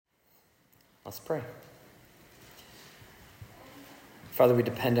Let's pray. Father, we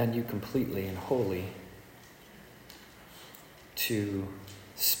depend on you completely and wholly to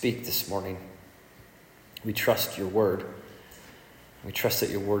speak this morning. We trust your word. We trust that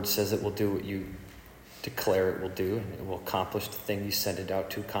your word says it will do what you declare it will do, and it will accomplish the thing you sent it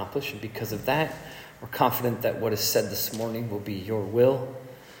out to accomplish. And because of that, we're confident that what is said this morning will be your will,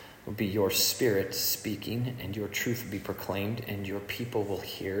 will be your spirit speaking, and your truth will be proclaimed, and your people will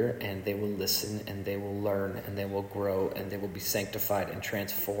hear, and they will listen, and they will learn, and they will grow, and they will be sanctified and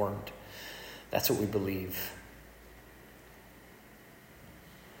transformed. That's what we believe.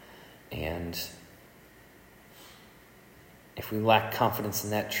 And if we lack confidence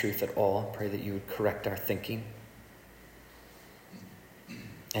in that truth at all, pray that you would correct our thinking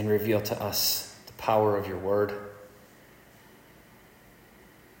and reveal to us the power of your word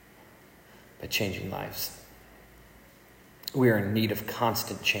by changing lives. We are in need of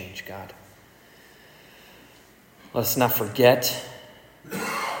constant change, God. Let us not forget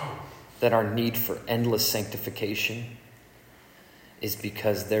that our need for endless sanctification is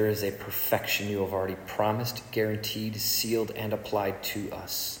because there is a perfection you have already promised, guaranteed, sealed, and applied to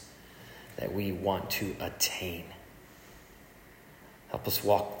us that we want to attain. Help us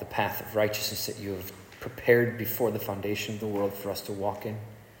walk the path of righteousness that you have prepared before the foundation of the world for us to walk in.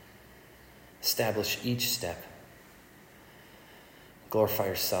 Establish each step. Glorify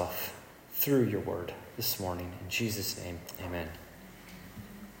yourself through your word this morning. In Jesus' name, amen.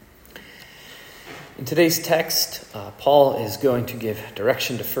 In today's text, Paul is going to give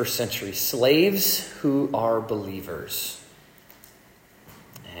direction to first century slaves who are believers.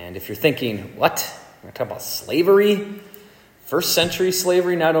 And if you're thinking, what? We're going to talk about slavery? First century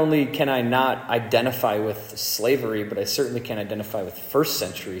slavery? Not only can I not identify with slavery, but I certainly can identify with first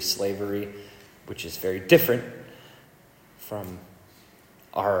century slavery, which is very different from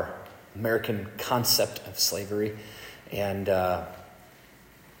our American concept of slavery. And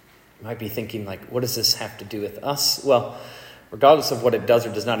might be thinking, like, what does this have to do with us? Well, regardless of what it does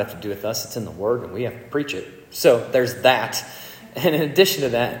or does not have to do with us, it's in the Word, and we have to preach it. So there's that. And in addition to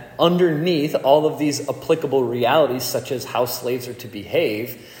that, underneath all of these applicable realities, such as how slaves are to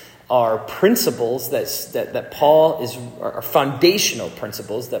behave, are principles that Paul are foundational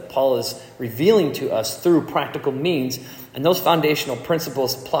principles that Paul is revealing to us through practical means. And those foundational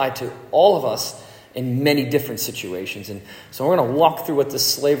principles apply to all of us in many different situations. And so we're going to walk through what this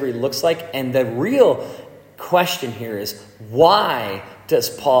slavery looks like. And the real question here is, why does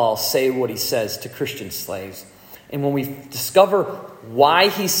Paul say what he says to Christian slaves? And when we discover why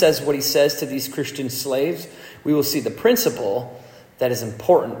he says what he says to these Christian slaves, we will see the principle that is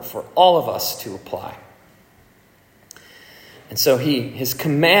important for all of us to apply. And so his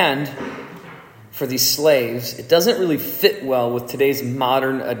command for these slaves, it doesn't really fit well with today's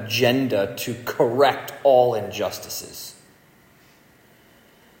modern agenda to correct all injustices.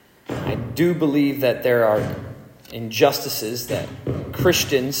 I do believe that there are injustices that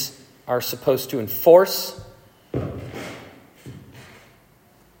Christians are supposed to enforce.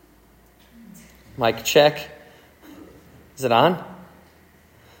 Mic check. Is it on?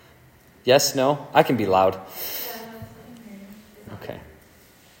 Yes, no? I can be loud. Okay.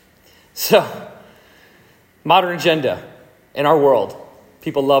 So, modern agenda in our world.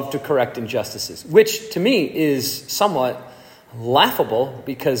 People love to correct injustices, which to me is somewhat laughable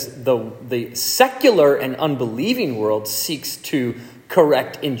because the secular and unbelieving world seeks to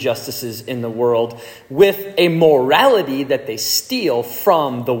correct injustices in the world with a morality that they steal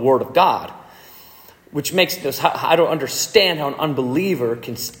from the Word of God, which makes this, I don't understand how an unbeliever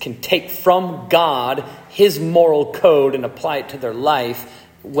can take from God his moral code and apply it to their life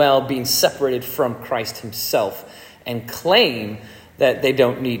while being separated from Christ himself and claim that they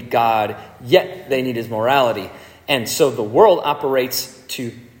don't need God, yet they need his morality. And so the world operates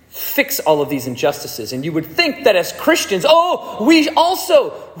to fix all of these injustices. And you would think that as Christians, we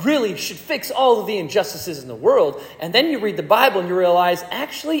also really should fix all of the injustices in the world. And then you read the Bible and you realize,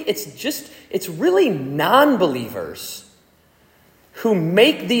 actually, it's really non-believers who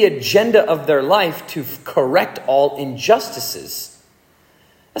make the agenda of their life to correct all injustices.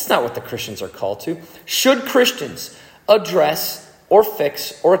 That's not what the Christians are called to. Should Christians address or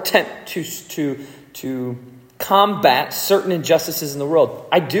fix or attempt to combat certain injustices in the world?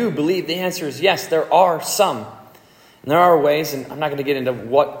 I do believe the answer is yes, there are some. And there are ways, and I'm not going to get into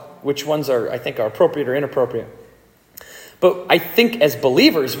which ones I think are appropriate or inappropriate. But I think as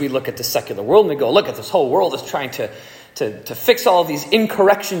believers, we look at the secular world and we go, look at this whole world is trying to fix all of these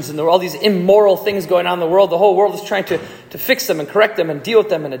incorrections and all these immoral things going on in the world. The whole world is trying to fix them and correct them and deal with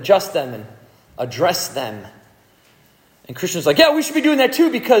them and adjust them and address them. And Christians are like, yeah, we should be doing that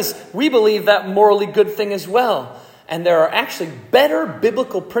too because we believe that morally good thing as well. And there are actually better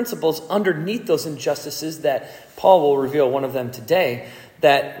biblical principles underneath those injustices that Paul will reveal one of them today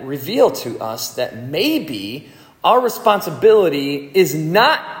that reveal to us that maybe our responsibility is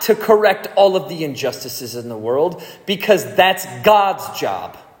not to correct all of the injustices in the world because that's God's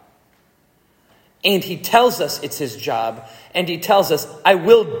job. And he tells us it's his job. And he tells us, I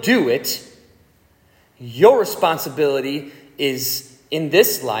will do it. Your responsibility is in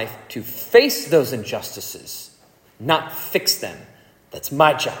this life to face those injustices, not fix them. That's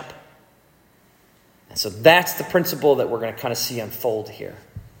my job. And so that's the principle that we're going to kind of see unfold here.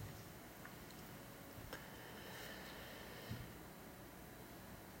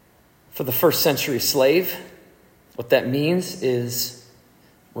 For the first century slave, what that means is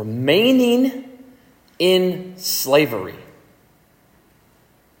remaining in slavery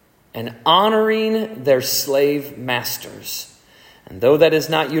and honoring their slave masters. And though that is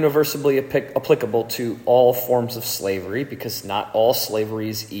not universally applicable to all forms of slavery, because not all slavery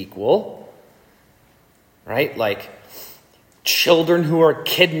is equal, right? Like children who are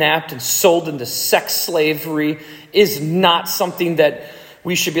kidnapped and sold into sex slavery is not something that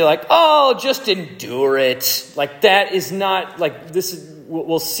we should be like, oh, just endure it. Like that is not like this.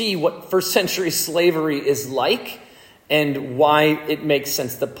 We'll see what first century slavery is like and why it makes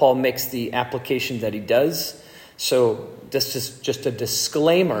sense that Paul makes the application that he does. So this is just a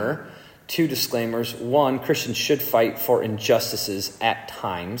disclaimer, 2 disclaimers. 1, Christians should fight for injustices at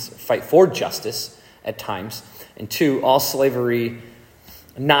times, fight for justice at times. And 2,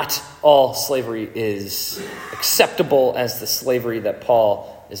 not all slavery is acceptable as the slavery that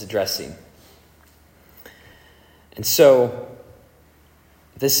Paul is addressing. And so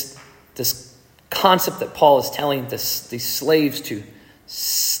this concept that Paul is telling these slaves to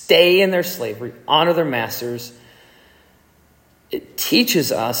stay in their slavery, honor their masters, it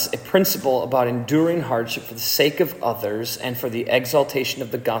teaches us a principle about enduring hardship for the sake of others and for the exaltation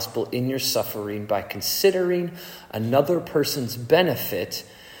of the gospel in your suffering by considering another person's benefit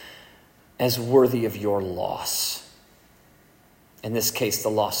as worthy of your loss. In this case, the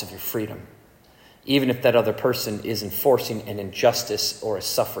loss of your freedom. Even if that other person is enforcing an injustice or a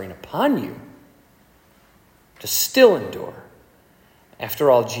suffering upon you, to still endure. After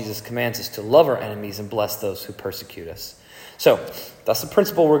all, Jesus commands us to love our enemies and bless those who persecute us. So that's the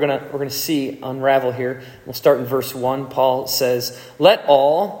principle we're gonna see unravel here. We'll start in verse 1. Paul says, "Let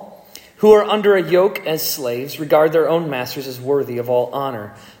all who are under a yoke as slaves regard their own masters as worthy of all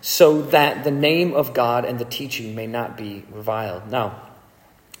honor, so that the name of God and the teaching may not be reviled." Now,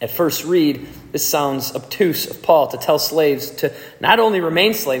 at first read, this sounds obtuse of Paul to tell slaves to not only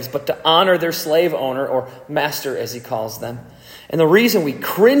remain slaves, but to honor their slave owner, or master as he calls them. And the reason we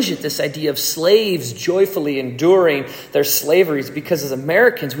cringe at this idea of slaves joyfully enduring their slavery is because as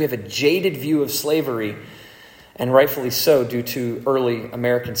Americans, we have a jaded view of slavery, and rightfully so due to early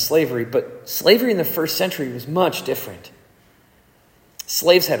American slavery. But slavery in the first century was much different.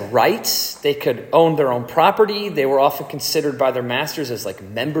 Slaves had rights. They could own their own property. They were often considered by their masters as like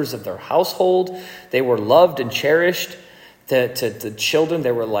members of their household. They were loved and cherished. To children,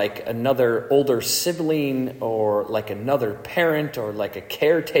 they were like another older sibling or like another parent or like a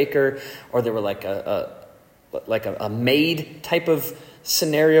caretaker, or they were like a maid type of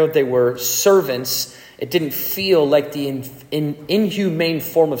scenario. They were servants. It didn't feel like the inhumane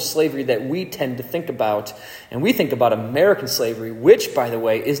form of slavery that we tend to think about. And we think about American slavery, which, by the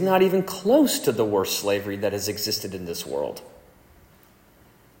way, is not even close to the worst slavery that has existed in this world.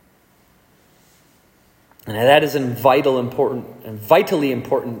 And that is a vitally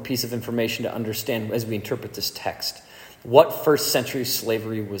important piece of information to understand as we interpret this text. What first century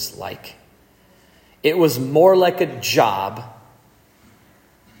slavery was like. It was more like a job,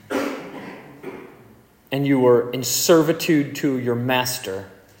 and you were in servitude to your master,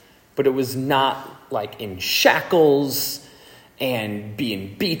 but it was not like in shackles and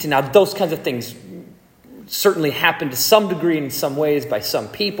being beaten. Now, those kinds of things certainly happened to some degree in some ways by some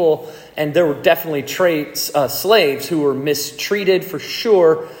people, and there were definitely slaves who were mistreated for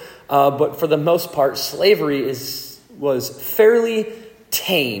sure, but for the most part, slavery was fairly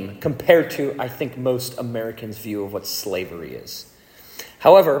tame compared to, I think, most Americans' view of what slavery is.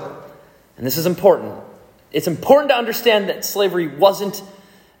 However, and this is important, it's important to understand that slavery wasn't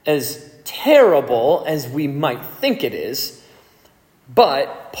as terrible as we might think it is,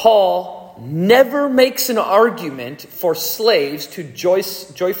 but Paul never makes an argument for slaves to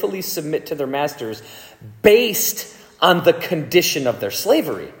joyfully submit to their masters based on the condition of their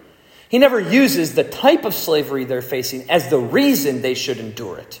slavery. He never uses the type of slavery they're facing as the reason they should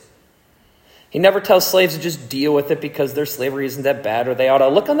endure it. He never tells slaves to just deal with it because their slavery isn't that bad, or they ought to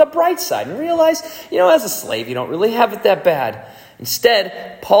look on the bright side and realize, as a slave, you don't really have it that bad.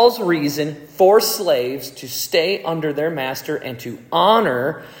 Instead, Paul's reason for slaves to stay under their master and to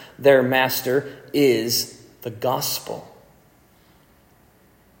honor their master is the gospel.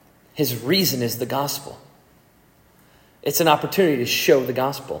 His reason is the gospel. It's an opportunity to show the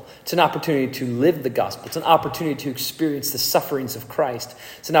gospel. It's an opportunity to live the gospel. It's an opportunity to experience the sufferings of Christ.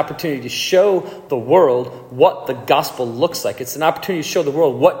 It's an opportunity to show the world what the gospel looks like. It's an opportunity to show the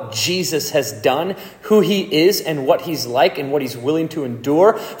world what Jesus has done, who he is, and what he's like, and what he's willing to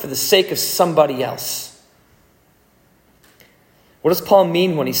endure for the sake of somebody else. What does Paul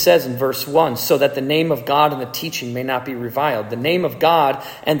mean when he says in verse 1, so that the name of God and the teaching may not be reviled? The name of God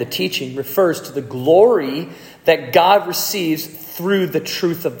and the teaching refers to the glory that God receives through the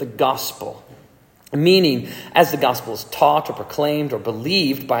truth of the gospel. Meaning, as the gospel is taught or proclaimed or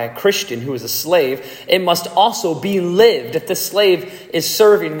believed by a Christian who is a slave, it must also be lived. If the slave is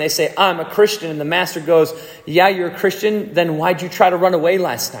serving and they say, I'm a Christian, and the master goes, yeah, you're a Christian, then why'd you try to run away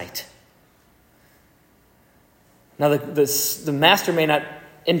last night? Now, the master may not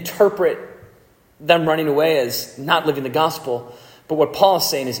interpret them running away as not living the gospel, but what Paul is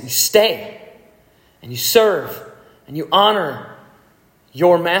saying is you stay and you serve and you honor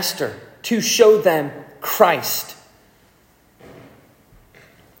your master to show them Christ.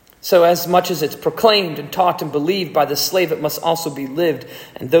 So as much as it's proclaimed and taught and believed by the slave, it must also be lived.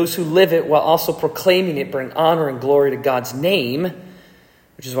 And those who live it while also proclaiming it bring honor and glory to God's name,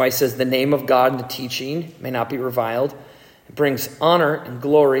 which is why he says the name of God and the teaching may not be reviled. It brings honor and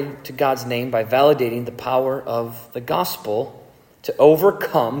glory to God's name by validating the power of the gospel to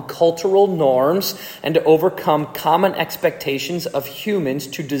overcome cultural norms and to overcome common expectations of humans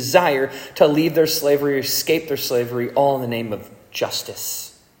to desire to leave their slavery or escape their slavery, all in the name of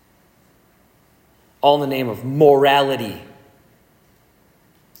justice. All in the name of morality.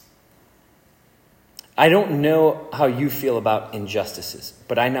 I don't know how you feel about injustices,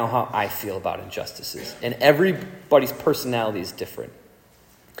 but I know how I feel about injustices. And everybody's personality is different.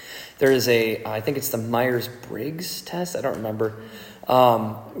 There is I think it's the Myers-Briggs test, I don't remember,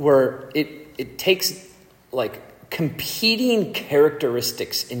 where it takes like competing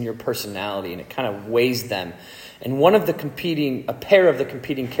characteristics in your personality and it kind of weighs them. And a pair of the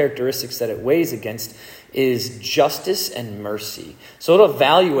competing characteristics that it weighs against is justice and mercy. So it'll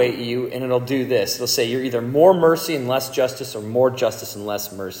evaluate you and it'll do this. It'll say you're either more mercy and less justice or more justice and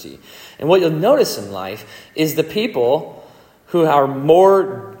less mercy. And what you'll notice in life is the people who are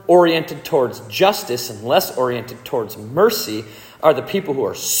more oriented towards justice and less oriented towards mercy are the people who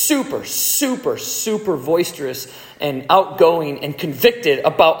are super, super, super boisterous and outgoing and convicted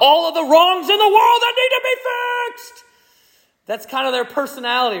about all of the wrongs in the world that need to be fixed. That's kind of their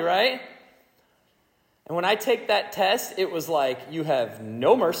personality, right? And when I take that test, it was like, you have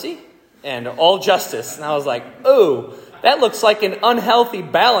no mercy and all justice. And I was like, oh, that looks like an unhealthy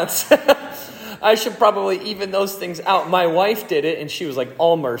balance. I should probably even those things out. My wife did it, and she was like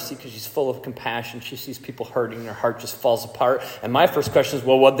all mercy because she's full of compassion. She sees people hurting, and her heart just falls apart. And my first question is,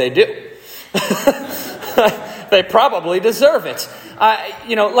 well, what'd they do? They probably deserve it.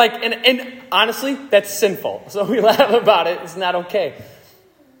 And honestly, that's sinful. So we laugh about it. It's not okay.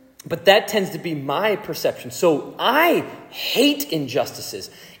 But that tends to be my perception. So I hate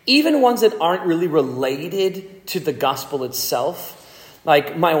injustices, even ones that aren't really related to the gospel itself.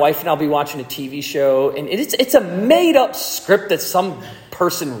 Like my wife and I'll be watching a TV show, and it's a made-up script that some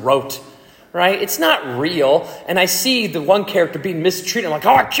person wrote, right? It's not real. And I see the one character being mistreated. I'm like,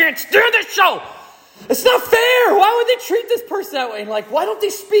 oh, I can't stand this show. It's not fair. Why would they treat this person that way? And like, why don't they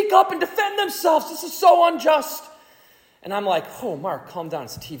speak up and defend themselves? This is so unjust. And I'm like, oh, Mark, calm down.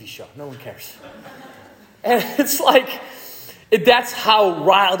 It's a TV show. No one cares. And it's like, that's how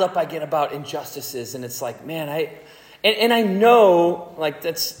riled up I get about injustices. And it's like, man, I know, like,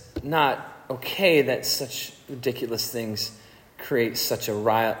 that's not okay that such ridiculous things create such a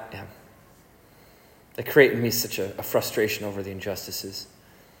riot. Yeah. They create in me such a frustration over the injustices.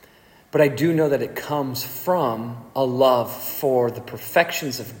 But I do know that it comes from a love for the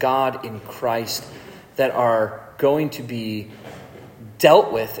perfections of God in Christ that are going to be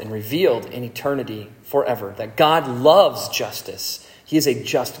dealt with and revealed in eternity forever. That God loves justice. He is a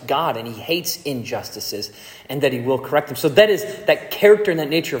just God, and he hates injustices, and that he will correct them. So that is that character and that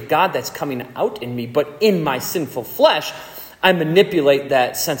nature of God that's coming out in me. But in my sinful flesh, I manipulate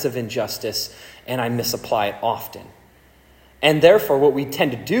that sense of injustice, and I misapply it often. And therefore, what we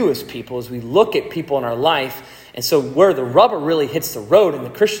tend to do as people is we look at people in our life, and so where the rubber really hits the road in the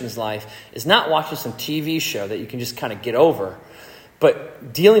Christian's life is not watching some TV show that you can just kind of get over,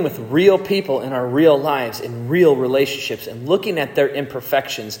 But dealing with real people in our real lives, in real relationships, and looking at their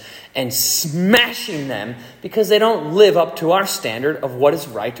imperfections and smashing them because they don't live up to our standard of what is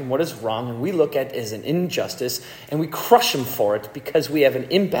right and what is wrong, and we look at it as an injustice, and we crush them for it because we have an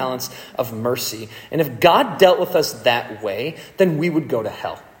imbalance of mercy. And if God dealt with us that way, then we would go to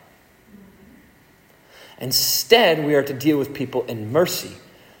hell. Instead, we are to deal with people in mercy.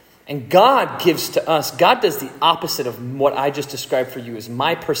 And God gives to us, God does the opposite of what I just described for you as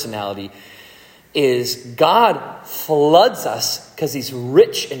my personality, is God floods us, because he's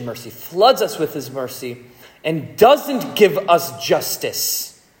rich in mercy, floods us with his mercy, and doesn't give us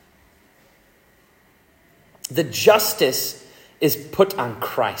justice. The justice is put on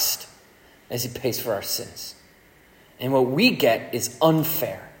Christ as he pays for our sins. And what we get is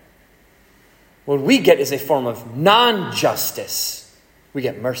unfair. What we get is a form of non-justice. We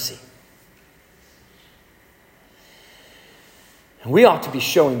get mercy. And we ought to be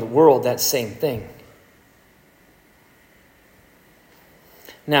showing the world that same thing.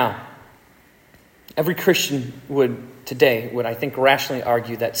 Now, every Christian would, I think, rationally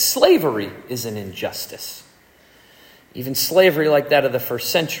argue that slavery is an injustice. Even slavery like that of the first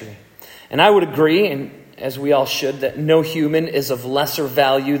century. And I would agree, and as we all should, that no human is of lesser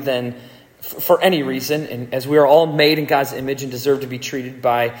value than for any reason, and as we are all made in God's image and deserve to be treated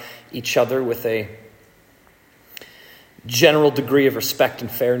by each other with a general degree of respect and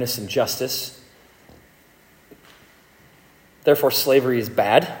fairness and justice. Therefore, slavery is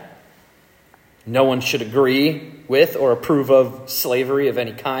bad. No one should agree with or approve of slavery of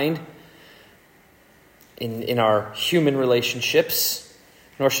any kind in our human relationships,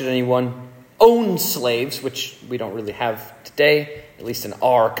 nor should anyone own slaves, which we don't really have today, at least in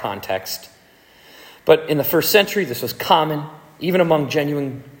our context. But in the first century, this was common, even among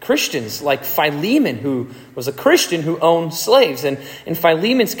genuine Christians, like Philemon, who was a Christian who owned slaves. And in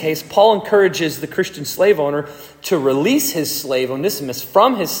Philemon's case, Paul encourages the Christian slave owner to release his slave, Onesimus,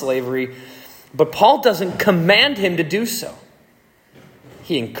 from his slavery, but Paul doesn't command him to do so.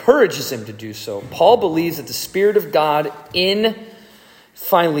 He encourages him to do so. Paul believes that the Spirit of God in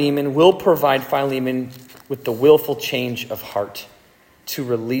Philemon will provide Philemon with the willful change of heart to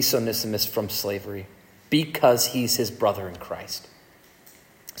release Onesimus from slavery because he's his brother in Christ.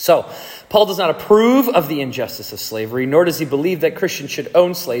 So, Paul does not approve of the injustice of slavery, nor does he believe that Christians should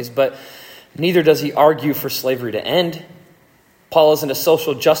own slaves, but neither does he argue for slavery to end. Paul isn't a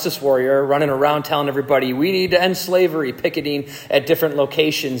social justice warrior running around telling everybody we need to end slavery, picketing at different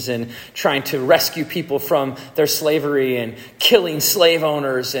locations and trying to rescue people from their slavery and killing slave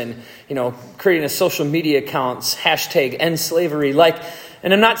owners and, creating a social media accounts, #EndSlavery.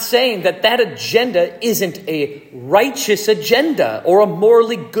 And I'm not saying that agenda isn't a righteous agenda or a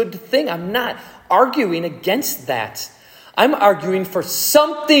morally good thing. I'm not arguing against that. I'm arguing for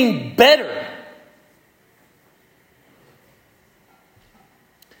something better.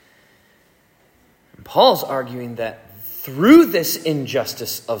 Paul's arguing that through this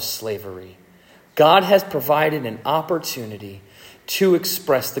injustice of slavery, God has provided an opportunity to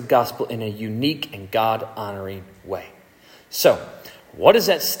express the gospel in a unique and God-honoring way. So, what is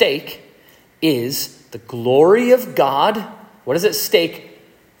at stake is the glory of God. What is at stake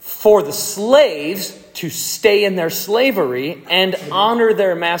for the slaves to stay in their slavery and honor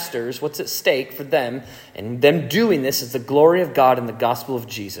their masters? What's at stake for them? And them doing this is the glory of God and the gospel of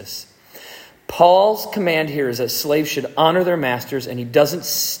Jesus. Paul's command here is that slaves should honor their masters, and he doesn't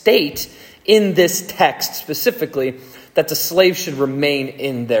state in this text specifically that the slaves should remain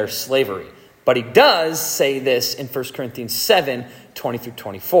in their slavery. But he does say this in 1 Corinthians 7, 20 through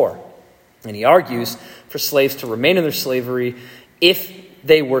 24. And he argues for slaves to remain in their slavery if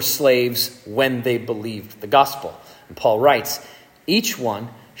they were slaves when they believed the gospel. And Paul writes, each one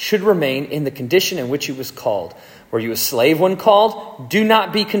should remain in the condition in which he was called. Were you a slave when called? Do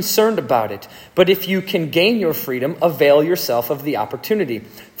not be concerned about it. But if you can gain your freedom, avail yourself of the opportunity.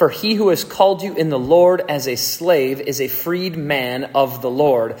 For he who has called you in the Lord as a slave is a freed man of the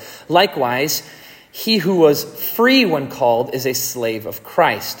Lord. Likewise, he who was free when called is a slave of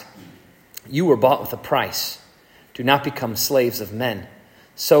Christ. You were bought with a price. Do not become slaves of men.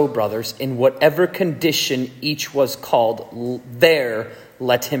 So, brothers, in whatever condition each was called, there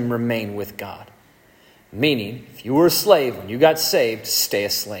let him remain with God. Meaning, if you were a slave when you got saved, stay a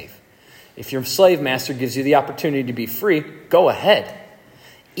slave. If your slave master gives you the opportunity to be free, go ahead.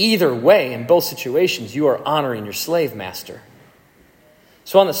 Either way, in both situations, you are honoring your slave master.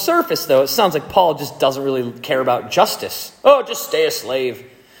 So on the surface, though, it sounds like Paul just doesn't really care about justice. Oh, just stay a slave.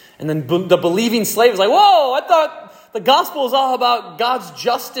 And then the believing slave is like, whoa, I thought the gospel is all about God's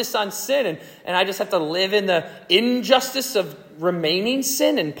justice on sin, and I just have to live in the injustice of remaining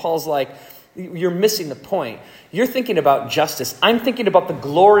sin? And Paul's like, you're missing the point. You're thinking about justice. I'm thinking about the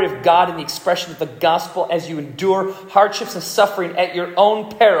glory of God and the expression of the gospel as you endure hardships and suffering at your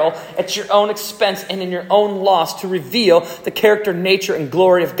own peril, at your own expense, and in your own loss to reveal the character, nature, and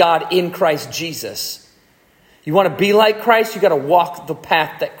glory of God in Christ Jesus. You want to be like Christ? You got to walk the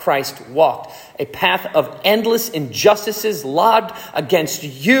path that Christ walked. A path of endless injustices lobbed against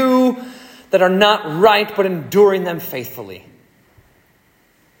you that are not right, but enduring them faithfully.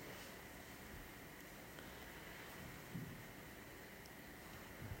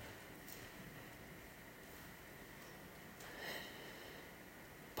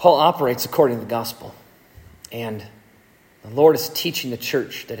 Paul operates according to the gospel. And the Lord is teaching the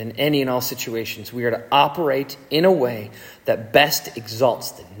church that in any and all situations, we are to operate in a way that best exalts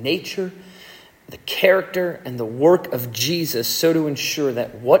the nature, the character, and the work of Jesus, so to ensure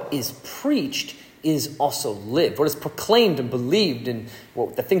that what is preached is also lived. What is proclaimed and believed, and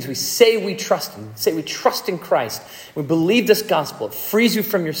the things we say we trust in. Say we trust in Christ. We believe this gospel. It frees you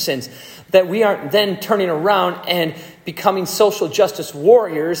from your sins. That we aren't then turning around and becoming social justice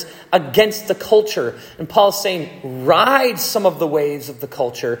warriors against the culture. And Paul's saying, ride some of the waves of the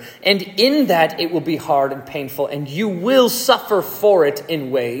culture. And in that, it will be hard and painful. And you will suffer for it in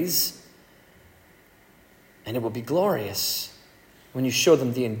ways. And it will be glorious when you show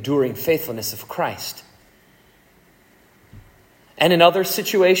them the enduring faithfulness of Christ. And in other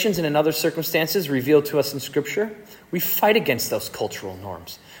situations and in other circumstances revealed to us in Scripture, we fight against those cultural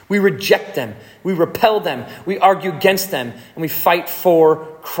norms. We reject them. We repel them. We argue against them. And we fight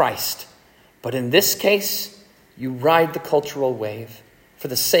for Christ. But in this case, you ride the cultural wave for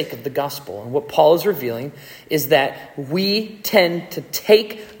the sake of the gospel. And what Paul is revealing is that we tend to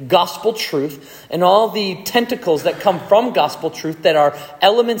take gospel truth and all the tentacles that come from gospel truth that are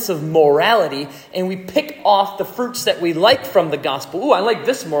elements of morality, and we pick off the fruits that we like from the gospel. Ooh, I like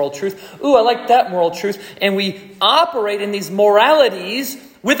this moral truth. Ooh, I like that moral truth. And we operate in these moralities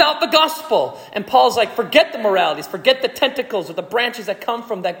without the gospel. And Paul's like, forget the moralities, forget the tentacles or the branches that come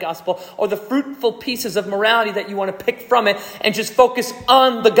from that gospel or the fruitful pieces of morality that you want to pick from it, and just focus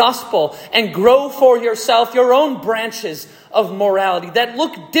on the gospel and grow for yourself your own branches of morality that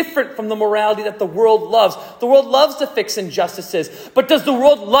look different from the morality that the world loves. The world loves to fix injustices, but does the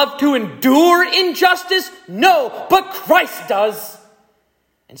world love to endure injustice? No, but Christ does.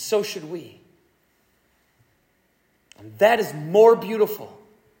 And so should we. And that is more beautiful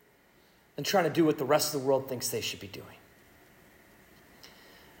than trying to do what the rest of the world thinks they should be doing.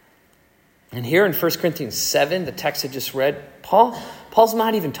 And here in 1 Corinthians 7, the text I just read, Paul's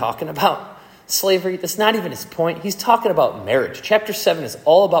not even talking about slavery. That's not even his point. He's talking about marriage. Chapter 7 is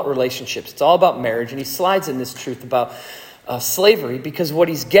all about relationships. It's all about marriage. And he slides in this truth about slavery, because what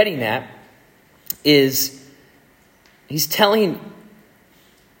he's getting at is he's telling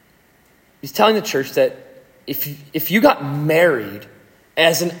the church that if you got married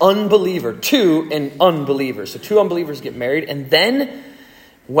as an unbeliever to an unbeliever, so two unbelievers get married, and then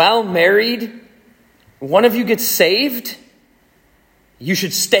while married, one of you gets saved, you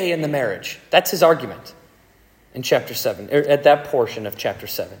should stay in the marriage. That's his argument in chapter 7, or at that portion of chapter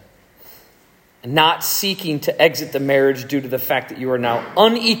 7. Not seeking to exit the marriage due to the fact that you are now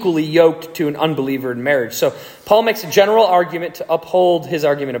unequally yoked to an unbeliever in marriage. So Paul makes a general argument to uphold his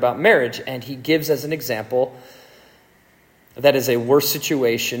argument about marriage, and he gives as an example that is a worse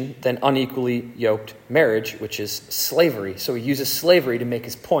situation than unequally yoked marriage, which is slavery. So he uses slavery to make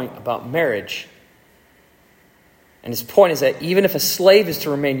his point about marriage. And his point is that even if a slave is to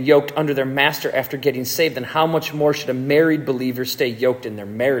remain yoked under their master after getting saved, then how much more should a married believer stay yoked in their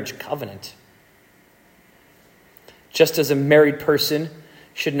marriage covenant? Just as a married person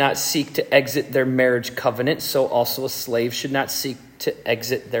should not seek to exit their marriage covenant, so also a slave should not seek to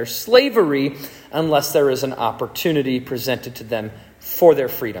exit their slavery unless there is an opportunity presented to them for their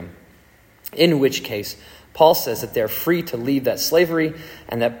freedom. In which case, Paul says that they're free to leave that slavery,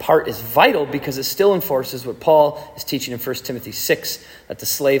 and that part is vital because it still enforces what Paul is teaching in 1 Timothy 6, that the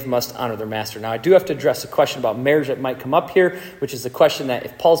slave must honor their master. Now, I do have to address a question about marriage that might come up here, which is the question that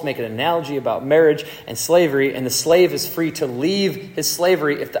if Paul's making an analogy about marriage and slavery, and the slave is free to leave his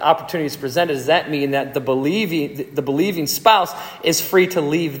slavery if the opportunity is presented, does that mean that the believing spouse is free to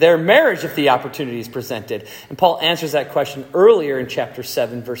leave their marriage if the opportunity is presented? And Paul answers that question earlier in chapter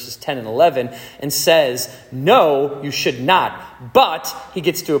 7, verses 10 and 11, and says, no, you should not. But he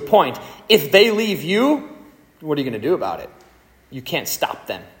gets to a point. If they leave you, what are you going to do about it? You can't stop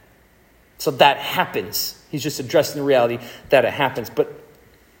them. So that happens. He's just addressing the reality that it happens. But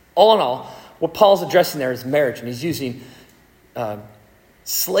all in all, what Paul's addressing there is marriage. And he's using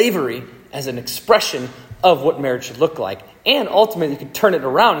slavery as an expression of what marriage should look like. And ultimately, you can turn it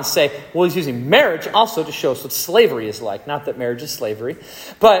around and say, well, he's using marriage also to show us what slavery is like. Not that marriage is slavery,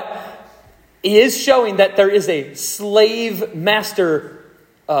 but he is showing that there is a slave-master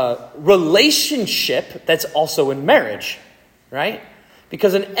relationship that's also in marriage, right?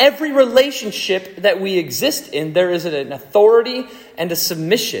 Because in every relationship that we exist in, there is an authority and a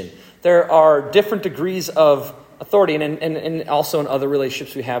submission. There are different degrees of authority, and also in other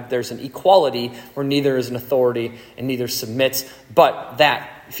relationships we have, there's an equality where neither is an authority and neither submits, but that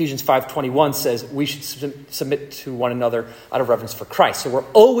Ephesians 5:21 says we should submit to one another out of reverence for Christ. So we're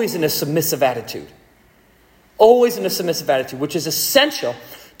always in a submissive attitude. Always in a submissive attitude, which is essential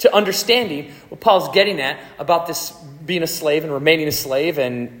to understanding what Paul's getting at about this being a slave and remaining a slave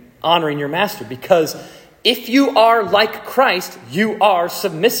and honoring your master. Because if you are like Christ, you are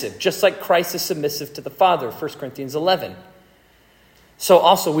submissive, just like Christ is submissive to the Father, 1 Corinthians 11. So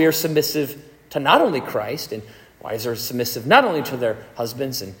also we are submissive to not only Christ, and wives are submissive not only to their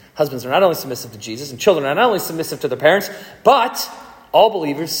husbands, and husbands are not only submissive to Jesus, and children are not only submissive to their parents, but all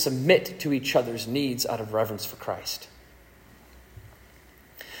believers submit to each other's needs out of reverence for Christ.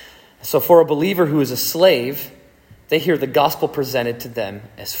 So for a believer who is a slave, they hear the gospel presented to them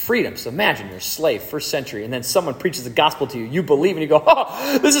as freedom. So imagine you're a slave, first century, and then someone preaches the gospel to you. You believe and you go,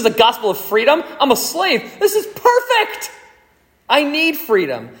 oh, this is the gospel of freedom? I'm a slave. This is perfect. I need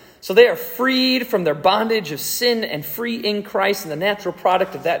freedom. So they are freed from their bondage of sin and free in Christ. And the natural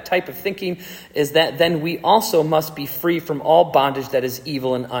product of that type of thinking is that then we also must be free from all bondage that is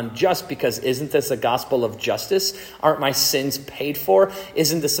evil and unjust. Because isn't this a gospel of justice? Aren't my sins paid for?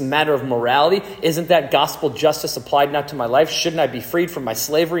 Isn't this a matter of morality? Isn't that gospel justice applied not to my life? Shouldn't I be freed from my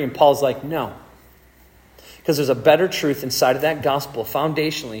slavery? And Paul's like, no. Because there's a better truth inside of that gospel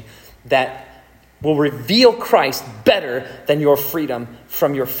foundationally that will reveal Christ better than your freedom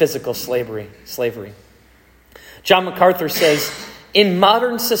from your physical slavery. John MacArthur says, in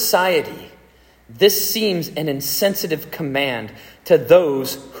modern society, this seems an insensitive command to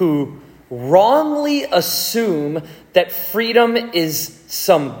those who wrongly assume that freedom is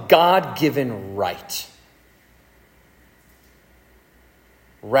some God-given right,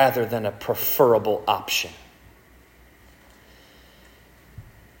 rather than a preferable option.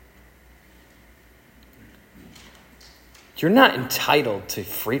 You're not entitled to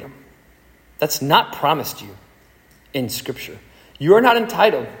freedom. That's not promised you in Scripture. You are not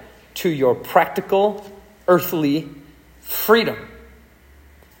entitled to your practical, earthly freedom.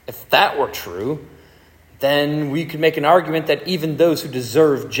 If that were true, then we could make an argument that even those who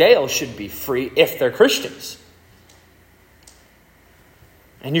deserve jail should be free if they're Christians.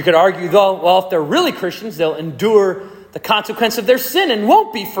 And you could argue, though, well, if they're really Christians, they'll endure the consequence of their sin and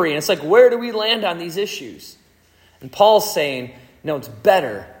won't be free. And it's like, where do we land on these issues? And Paul's saying, no, it's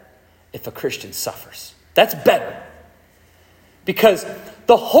better if a Christian suffers. That's better. Because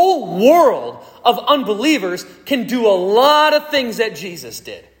the whole world of unbelievers can do a lot of things that Jesus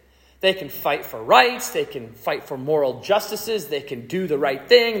did. They can fight for rights. They can fight for moral justices. They can do the right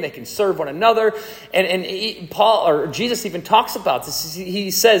thing. They can serve one another. And Paul, or Jesus even talks about this.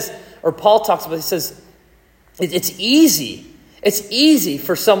 He says, or Paul talks about, he says, it's easy. It's easy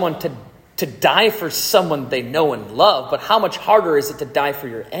for someone to die for someone they know and love, but how much harder is it to die for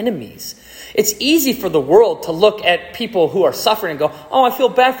your enemies? It's easy for the world to look at people who are suffering and go, oh, I feel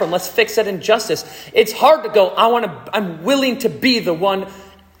bad for them. Let's fix that injustice. It's hard to go, I'm willing to be the one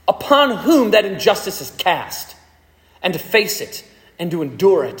upon whom that injustice is cast, and to face it and to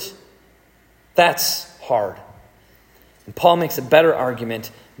endure it. That's hard. And Paul makes a better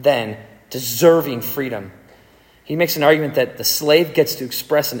argument than deserving freedom. He makes an argument that the slave gets to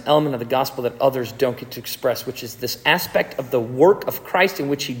express an element of the gospel that others don't get to express, which is this aspect of the work of Christ in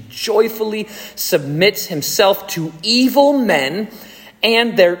which he joyfully submits himself to evil men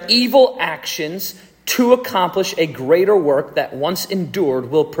and their evil actions to accomplish a greater work that once endured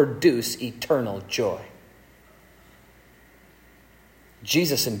will produce eternal joy.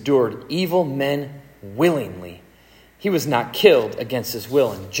 Jesus endured evil men willingly. He was not killed against his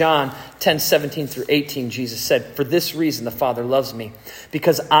will. In John 10:17-18, Jesus said, for this reason the Father loves me,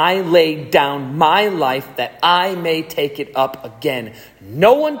 because I laid down my life that I may take it up again.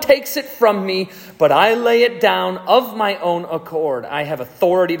 No one takes it from me, but I lay it down of my own accord. I have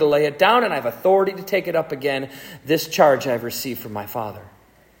authority to lay it down, and I have authority to take it up again. This charge I have received from my Father.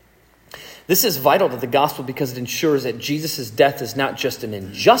 This is vital to the gospel because it ensures that Jesus' death is not just an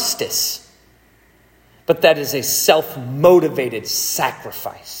injustice, but that is a self-motivated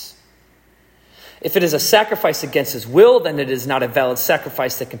sacrifice. If it is a sacrifice against his will, then it is not a valid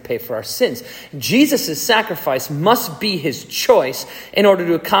sacrifice that can pay for our sins. Jesus' sacrifice must be his choice in order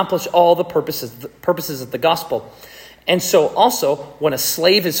to accomplish all the purposes of the gospel. And so also, when a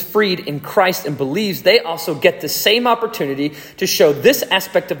slave is freed in Christ and believes, they also get the same opportunity to show this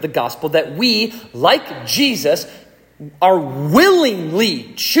aspect of the gospel, that we, like Jesus, are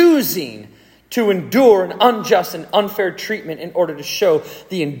willingly choosing to endure an unjust and unfair treatment in order to show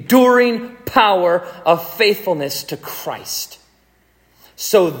the enduring power of faithfulness to Christ.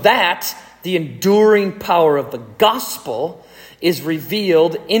 So that the enduring power of the gospel is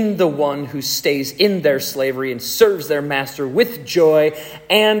revealed in the one who stays in their slavery and serves their master with joy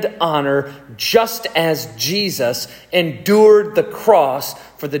and honor, just as Jesus endured the cross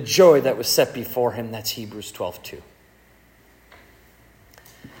for the joy that was set before him. That's Hebrews 12:2.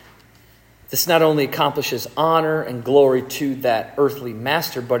 This not only accomplishes honor and glory to that earthly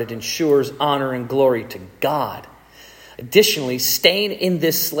master, but it ensures honor and glory to God. Additionally, staying in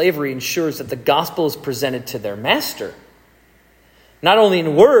this slavery ensures that the gospel is presented to their master, not only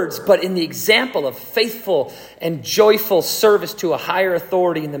in words, but in the example of faithful and joyful service to a higher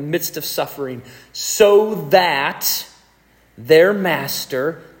authority in the midst of suffering, so that their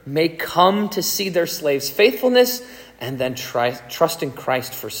master may come to see their slaves' faithfulness and then trust in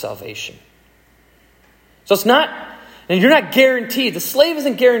Christ for salvation. So it's not, and you're not guaranteed, the slave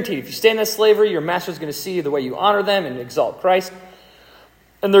isn't guaranteed. If you stay in that slavery, your master's going to see the way you honor them and exalt Christ.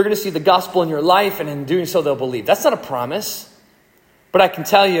 And they're going to see the gospel in your life, and in doing so, they'll believe. That's not a promise. But I can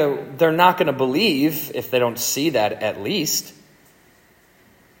tell you, they're not going to believe if they don't see that at least.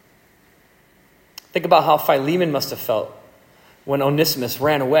 Think about how Philemon must have felt when Onesimus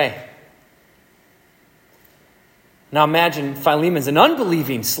ran away. Now imagine Philemon's an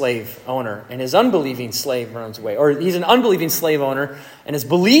unbelieving slave owner, and his unbelieving slave runs away. Or he's an unbelieving slave owner, and his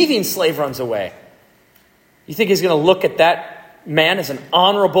believing slave runs away. You think he's going to look at that man as an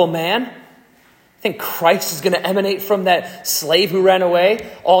honorable man? You think Christ is going to emanate from that slave who ran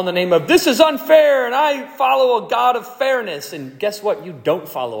away, all in the name of, this is unfair, and I follow a God of fairness? And guess what? You don't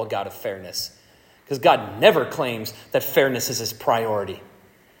follow a God of fairness, because God never claims that fairness is his priority.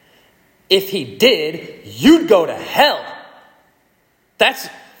 If he did, you'd go to hell. That's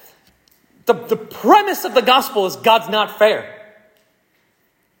the premise of the gospel, is God's not fair.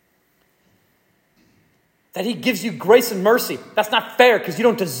 That he gives you grace and mercy. That's not fair because you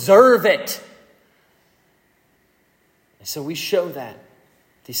don't deserve it. And so we show that.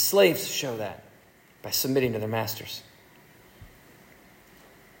 These slaves show that by submitting to their masters.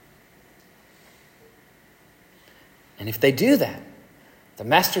 And if they do that, the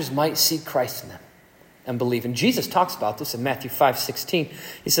masters might see Christ in them and believe. And Jesus talks about this in Matthew 5:16.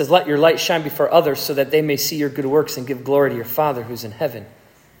 He says, let your light shine before others so that they may see your good works and give glory to your Father who's in heaven.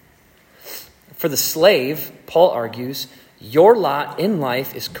 For the slave, Paul argues, your lot in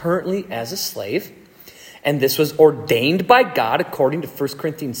life is currently as a slave. And this was ordained by God according to 1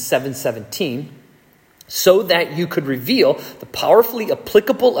 Corinthians 7:17. So that you could reveal the powerfully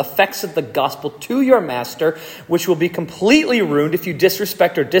applicable effects of the gospel to your master, which will be completely ruined if you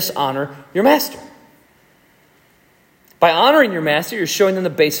disrespect or dishonor your master. By honoring your master, you're showing them the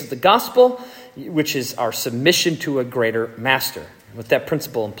base of the gospel, which is our submission to a greater master. With that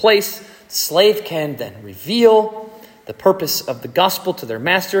principle in place, the slave can then reveal the purpose of the gospel to their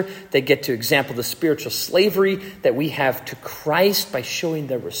master. They get to example the spiritual slavery that we have to Christ by showing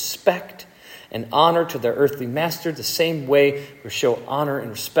their respect and honor to their earthly master, the same way we show honor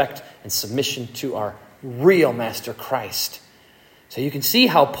and respect and submission to our real master, Christ. So you can see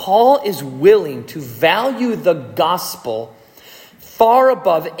how Paul is willing to value the gospel far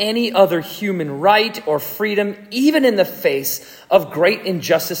above any other human right or freedom, even in the face of great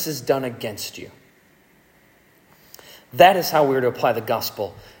injustices done against you. That is how we're to apply the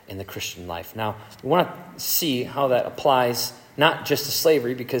gospel in the Christian life. Now, we want to see how that applies not just to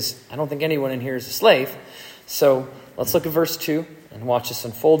slavery, because I don't think anyone in here is a slave. So let's look at verse 2 and watch this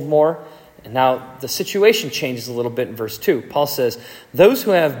unfold more. And now the situation changes a little bit in verse 2. Paul says, those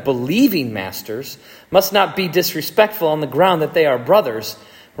who have believing masters must not be disrespectful on the ground that they are brothers.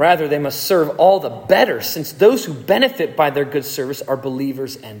 Rather, they must serve all the better, since those who benefit by their good service are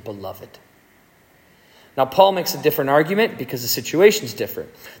believers and beloved. Now, Paul makes a different argument because the situation is different.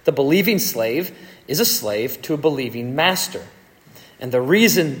 The believing slave is a slave to a believing master. And the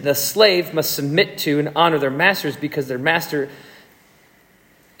reason the slave must submit to and honor their master is because their master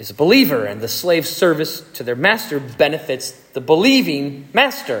is a believer, and the slave's service to their master benefits the believing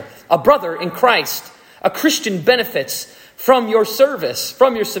master. A brother in Christ, a Christian, benefits from your service,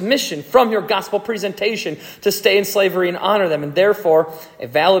 from your submission, from your gospel presentation to stay in slavery and honor them, and therefore a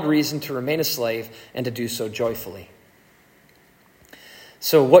valid reason to remain a slave and to do so joyfully.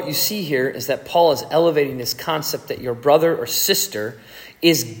 So what you see here is that Paul is elevating this concept that your brother or sister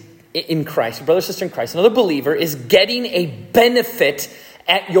is in Christ, a brother or sister in Christ, another believer is getting a benefit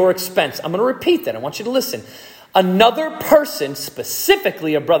at your expense. I'm going to repeat that. I want you to listen. Another person,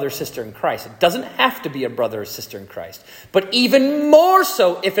 specifically a brother or sister in Christ. It doesn't have to be a brother or sister in Christ, but even more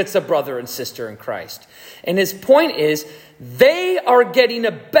so if it's a brother and sister in Christ. And his point is, they are getting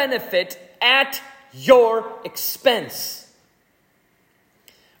a benefit at your expense,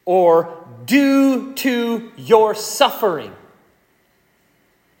 or due to your suffering.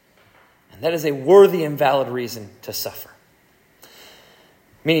 And that is a worthy and valid reason to suffer.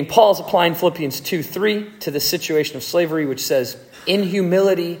 Meaning Paul's applying Philippians 2:3 to the situation of slavery, which says, in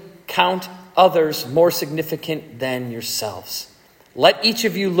humility, count others more significant than yourselves. Let each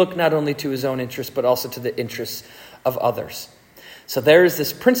of you look not only to his own interests, but also to the interests of others. So there is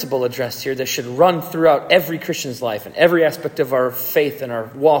this principle addressed here that should run throughout every Christian's life and every aspect of our faith and our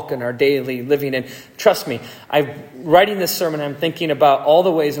walk and our daily living. And trust me, I'm writing this sermon, I'm thinking about all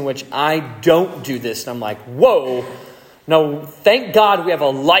the ways in which I don't do this. And I'm like, whoa. No, thank God we have a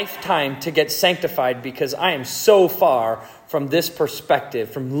lifetime to get sanctified, because I am so far from this perspective,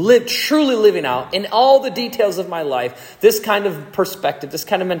 from truly living out in all the details of my life, this kind of perspective, this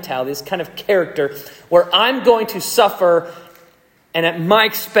kind of mentality, this kind of character, where I'm going to suffer and at my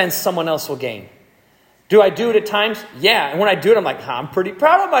expense someone else will gain. Do I do it at times? Yeah. And when I do it, I'm like, I'm pretty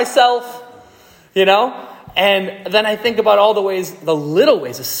proud of myself, And then I think about all the ways, the little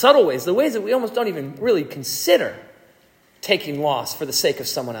ways, the subtle ways, the ways that we almost don't even really consider. Taking loss for the sake of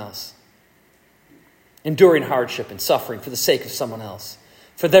someone else. Enduring hardship and suffering for the sake of someone else.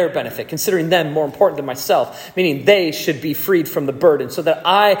 For their benefit. Considering them more important than myself. Meaning they should be freed from the burden. So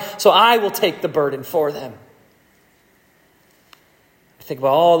I will take the burden for them. I think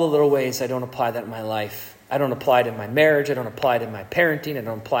about all the little ways I don't apply that in my life. I don't apply it in my marriage. I don't apply it in my parenting. I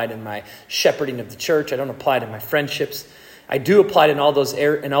don't apply it in my shepherding of the church. I don't apply it in my friendships. I do apply it in all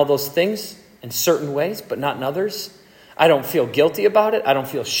those things in certain ways, but not in others. I don't feel guilty about it. I don't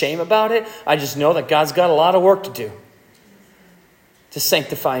feel shame about it. I just know that God's got a lot of work to do to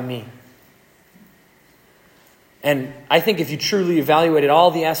sanctify me. And I think if you truly evaluated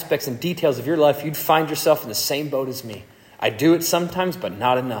all the aspects and details of your life, you'd find yourself in the same boat as me. I do it sometimes, but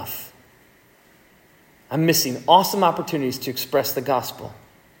not enough. I'm missing awesome opportunities to express the gospel.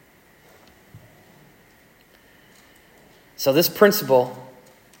 So this principle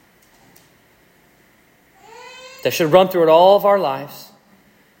that should run through all of our lives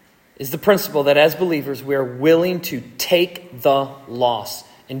is the principle that as believers we are willing to take the loss,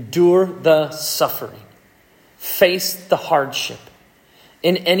 endure the suffering, face the hardship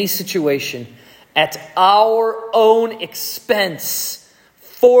in any situation at our own expense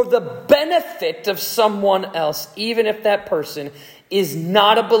for the benefit of someone else, even if that person is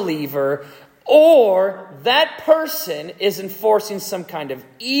not a believer or that person is enforcing some kind of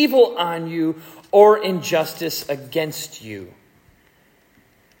evil on you or injustice against you.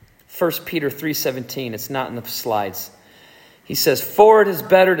 1 Peter 3:17, it's not in the slides. He says, for it is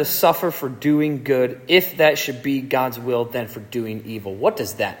better to suffer for doing good, if that should be God's will, than for doing evil. What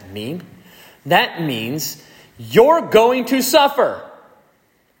does that mean? That means you're going to suffer.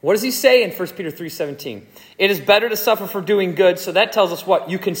 What does he say in 1 Peter 3:17? It is better to suffer for doing good. So that tells us what?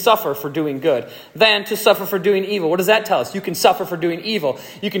 You can suffer for doing good than to suffer for doing evil. What does that tell us? You can suffer for doing evil.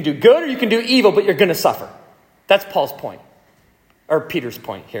 You can do good or you can do evil, but you're going to suffer. That's Paul's point. Or Peter's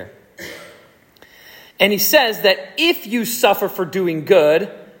point here. And he says that if you suffer for doing good,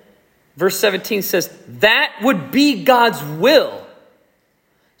 verse 17 says, that would be God's will.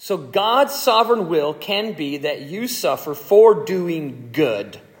 So God's sovereign will can be that you suffer for doing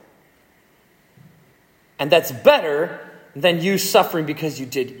good. And that's better than you suffering because you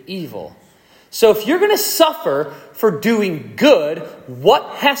did evil. So if you're going to suffer for doing good,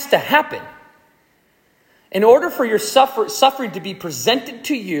 what has to happen? In order for your suffering to be presented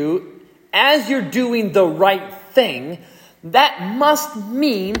to you as you're doing the right thing, that must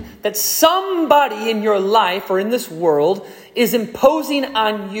mean that somebody in your life or in this world is imposing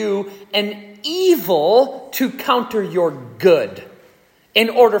on you an evil to counter your good in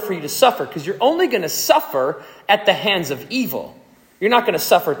order for you to suffer. Because you're only going to suffer at the hands of evil. You're not going to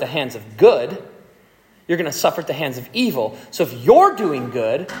suffer at the hands of good. You're going to suffer at the hands of evil. So if you're doing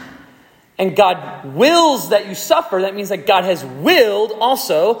good and God wills that you suffer, that means that God has willed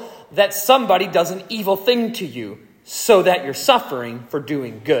also that somebody does an evil thing to you so that you're suffering for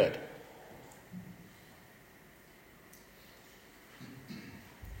doing good.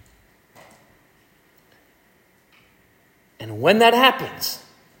 And when that happens,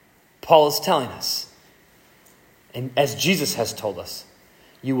 Paul is telling us, and as Jesus has told us,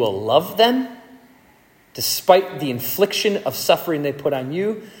 you will love them despite the infliction of suffering they put on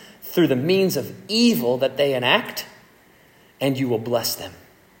you. through the means of evil that they enact, and you will bless them.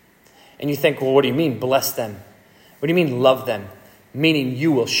 And you think, well, what do you mean, bless them? What do you mean, love them? Meaning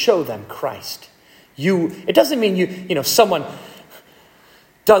you will show them Christ. It doesn't mean someone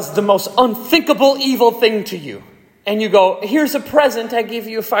does the most unthinkable evil thing to you. And you go, here's a present. I gave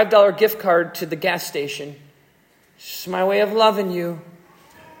you a $5 gift card to the gas station. It's just my way of loving you.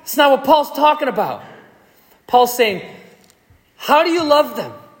 It's not what Paul's talking about. Paul's saying, how do you love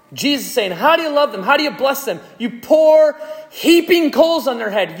them? Jesus is saying, how do you love them? How do you bless them? You pour heaping coals on their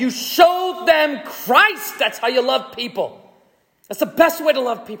head. You show them Christ. That's how you love people. That's the best way to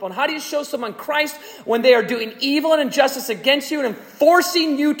love people. And how do you show someone Christ when they are doing evil and injustice against you and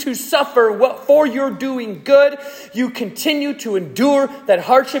forcing you to suffer for your doing good? You continue to endure that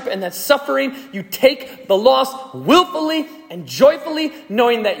hardship and that suffering. You take the loss willfully and joyfully,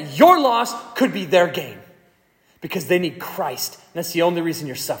 knowing that your loss could be their gain. Because they need Christ. And that's the only reason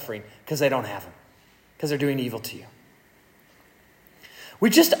you're suffering. Because they don't have him. Because they're doing evil to you. We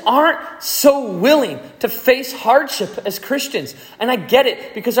just aren't so willing to face hardship as Christians. And I get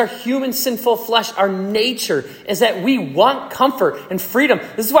it, because our human sinful flesh, our nature, is that we want comfort and freedom.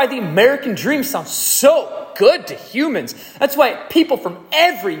 This is why the American dream sounds so good to humans. That's why people from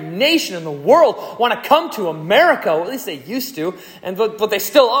every nation in the world want to come to America. Well, at least they used to, but they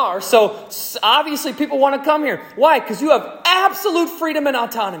still are. So obviously people want to come here. Why? Because you have absolute freedom and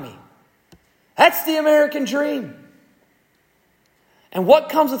autonomy. That's the American dream. And what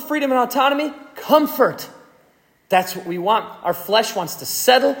comes with freedom and autonomy? Comfort. That's what we want. Our flesh wants to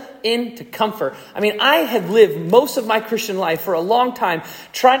settle into comfort. I mean, I had lived most of my Christian life for a long time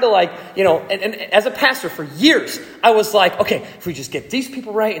trying to and as a pastor for years, I was like, okay, if we just get these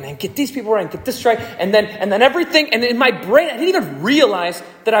people right and then get these people right and get this right and then everything. And in my brain, I didn't even realize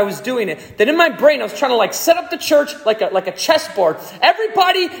that I was doing it. That in my brain, I was trying to set up the church like a chessboard.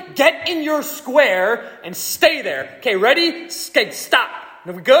 Everybody get in your square and stay there. Okay, ready? Okay, stop.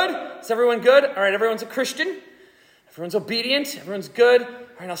 Are we good? Is everyone good? All right, everyone's a Christian. Everyone's obedient. Everyone's good. All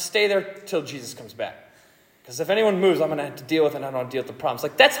right, I'll stay there till Jesus comes back. Because if anyone moves, I'm going to have to deal with it, and I don't want to deal with the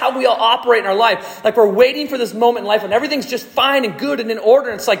problems. That's how we all operate in our life. We're waiting for this moment in life when everything's just fine and good and in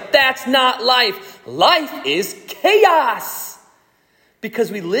order. And it's that's not life. Life is chaos.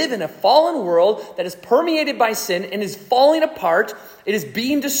 Because we live in a fallen world that is permeated by sin and is falling apart. It is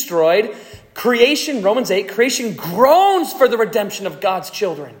being destroyed. Creation, Romans 8, creation groans for the redemption of God's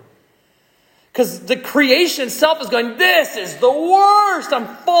children. Because the creation itself is going, this is the worst. I'm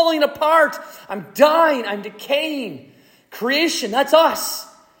falling apart. I'm dying. I'm decaying. Creation, that's us.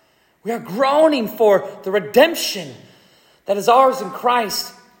 We are groaning for the redemption that is ours in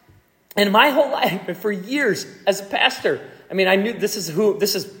Christ. And my whole life, and for years as a pastor, I knew this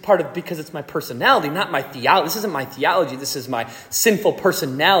is part of, because it's my personality, not my theology. This isn't my theology. This is my sinful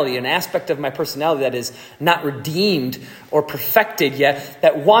personality, an aspect of my personality that is not redeemed or perfected yet,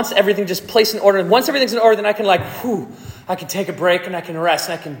 that wants everything just placed in order. And once everything's in order, then I can I can take a break and I can rest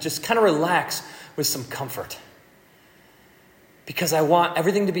and I can just kind of relax with some comfort. Because I want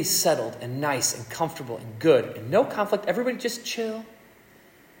everything to be settled and nice and comfortable and good and no conflict. Everybody just chill.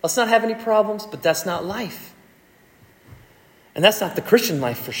 Let's not have any problems, but that's not life. And that's not the Christian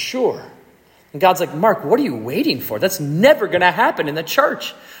life for sure. And God's like, Mark, what are you waiting for? That's never going to happen in the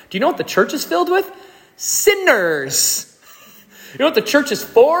church. Do you know what the church is filled with? Sinners. You know what the church is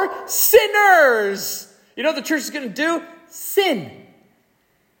for? Sinners. You know what the church is going to do? Sin.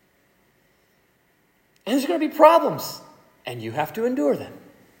 And there's going to be problems. And you have to endure them.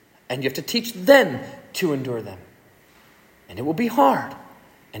 And you have to teach them to endure them. And it will be hard.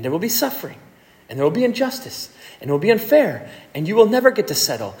 And there will be suffering. And there will be injustice. And it will be unfair. And you will never get to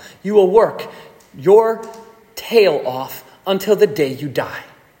settle. You will work your tail off until the day you die.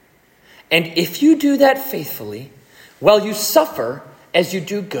 And if you do that faithfully, while you suffer as you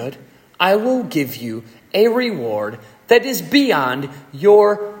do good, I will give you a reward that is beyond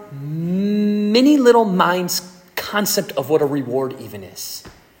your mini little mind's concept of what a reward even is.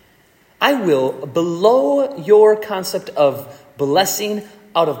 I will, below your concept of blessing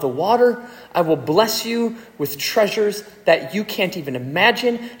out of the water, I will bless you with treasures that you can't even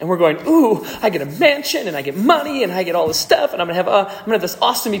imagine. And we're going, ooh, I get a mansion and I get money and I get all this stuff and I'm gonna have this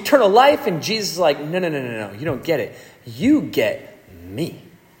awesome eternal life. And Jesus is like, no, you don't get it. You get me.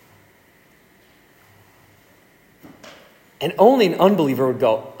 And only an unbeliever would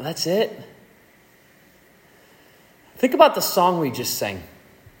go, that's it. Think about the song we just sang.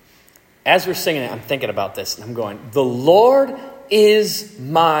 As we're singing it, I'm thinking about this and I'm going, the Lord is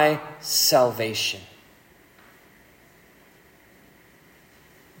my salvation.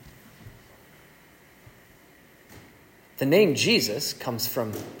 The name Jesus comes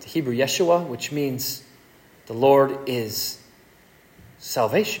from the Hebrew Yeshua, which means the Lord is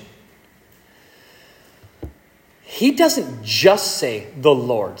salvation. He doesn't just say, the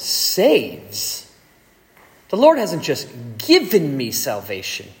Lord saves. The Lord hasn't just given me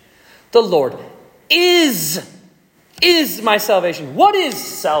salvation. The Lord is my salvation. What is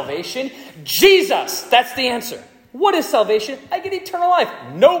salvation? Jesus. That's the answer. What is salvation? I get eternal life.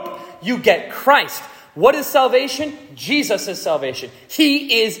 Nope. You get Christ. What is salvation? Jesus is salvation.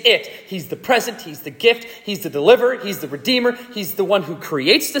 He is it. He's the present. He's the gift. He's the deliverer. He's the redeemer. He's the one who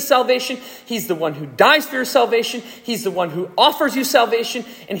creates the salvation. He's the one who dies for your salvation. He's the one who offers you salvation.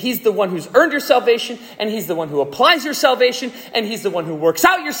 And he's the one who's earned your salvation. And he's the one who applies your salvation. And he's the one who works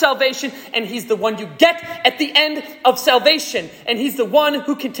out your salvation. And he's the one you get at the end of salvation. And he's the one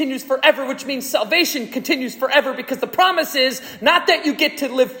who continues forever, which means salvation continues forever, because the promise is not that you get to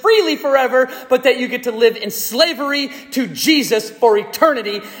live freely forever, but that you get to live in slavery to Jesus for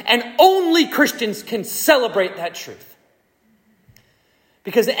eternity, and only Christians can celebrate that truth.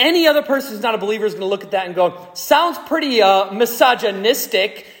 Because any other person who's not a believer is going to look at that and go, sounds pretty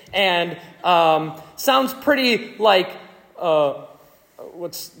misogynistic, and sounds pretty like,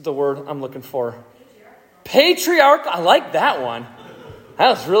 what's the word I'm looking for? Patriarchal. I like that one. That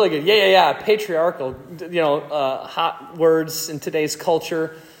was really good. Yeah. Patriarchal, hot words in today's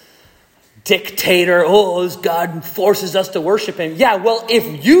culture. Dictator, God forces us to worship him. Yeah, well,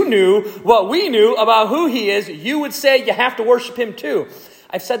 if you knew what we knew about who he is, you would say you have to worship him too.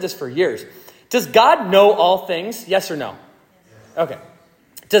 I've said this for years. Does God know all things? Yes or no? Okay.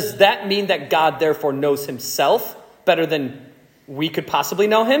 Does that mean that God therefore knows himself better than we could possibly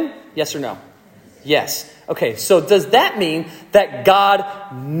know him? Yes or no? Yes. Okay, so does that mean that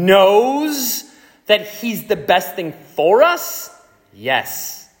God knows that he's the best thing for us?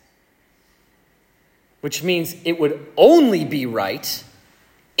 Yes. Which means it would only be right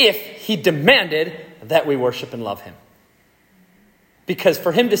if he demanded that we worship and love him. Because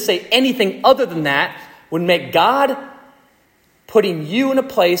for him to say anything other than that would make God putting you in a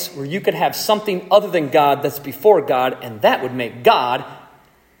place where you could have something other than God that's before God, and that would make God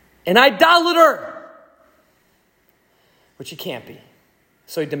an idolater, which he can't be.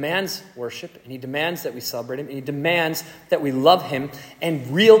 So he demands worship, and he demands that we celebrate him, and he demands that we love him. And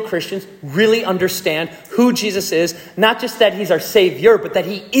real Christians really understand who Jesus is. Not just that he's our Savior, but that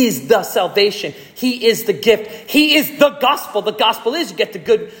he is the salvation. He is the gift. He is the gospel. The gospel is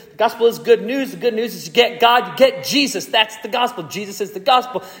the gospel is good news. The good news is you get God, you get Jesus. That's the gospel. Jesus is the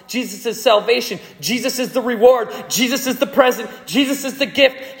gospel. Jesus is salvation. Jesus is the reward. Jesus is the present. Jesus is the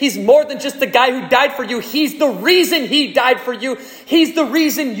gift. He's more than just the guy who died for you. He's the reason he died for you. He's the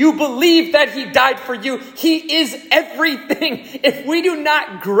reason you believe that he died for you. He is everything. If we do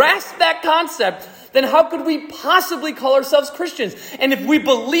not grasp that concept, then how could we possibly call ourselves Christians? And if we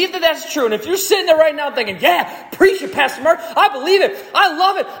believe that that's true, and if you're sitting there right now thinking, yeah, preach it, Pastor Mark, I believe it, I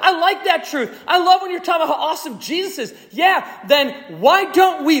love it, I like that truth, I love when you're talking about how awesome Jesus is, yeah, then why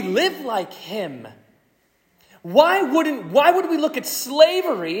don't we live like him? Why would we look at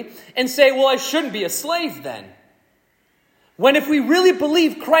slavery and say, well, I shouldn't be a slave then? When if we really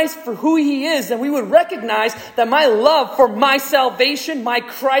believe Christ for who he is, then we would recognize that my love for my salvation, my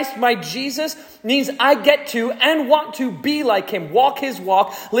Christ, my Jesus, means I get to and want to be like him, walk his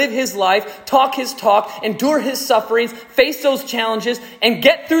walk, live his life, talk his talk, endure his sufferings, face those challenges, and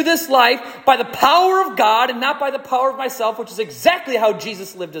get through this life by the power of God and not by the power of myself, which is exactly how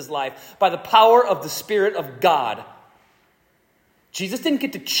Jesus lived his life, by the power of the Spirit of God. Jesus didn't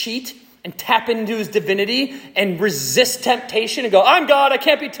get to cheat and tap into his divinity and resist temptation and go, I'm God, I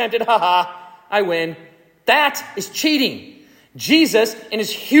can't be tempted, I win. That is cheating. Jesus, in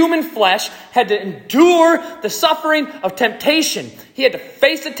his human flesh, had to endure the suffering of temptation. He had to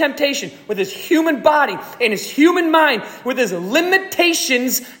face the temptation with his human body and his human mind, with his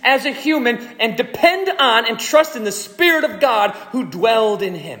limitations as a human, and depend on and trust in the Spirit of God who dwelled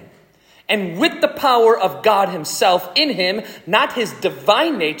in him. And with the power of God himself in him, not his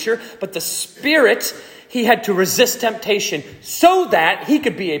divine nature, but the Spirit, he had to resist temptation so that he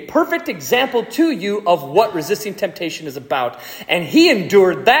could be a perfect example to you of what resisting temptation is about. And he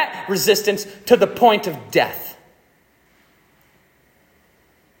endured that resistance to the point of death.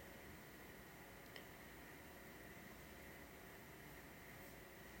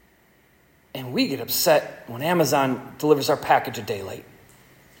 And we get upset when Amazon delivers our package a day late.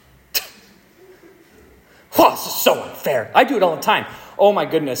 Oh, this is so unfair. I do it all the time. Oh my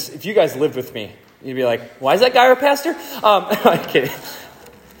goodness. If you guys lived with me, you'd be like, why is that guy our pastor? I'm kidding.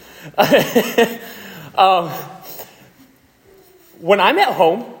 When I'm at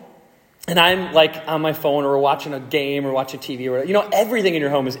home and I'm like on my phone or watching a game or watching TV or whatever, everything in your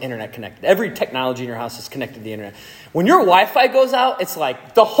home is internet connected. Every technology in your house is connected to the internet. When your Wi-Fi goes out, it's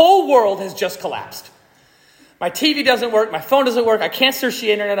like the whole world has just collapsed. My TV doesn't work. My phone doesn't work. I can't search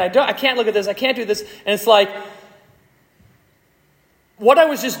the internet. I can't look at this. I can't do this. And it's like, what I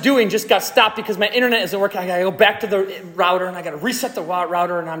was just doing just got stopped because my internet isn't working. I got to go back to the router and I got to reset the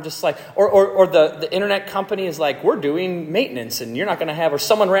router. And I'm just like, or the internet company is like, we're doing maintenance and you're not going to have, or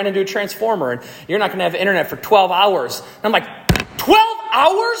someone ran into a transformer and you're not going to have internet for 12 hours. And I'm like, 12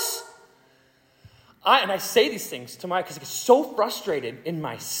 hours? And I say these things to because I get so frustrated in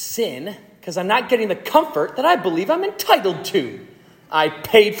my sin because I'm not getting the comfort that I believe I'm entitled to. I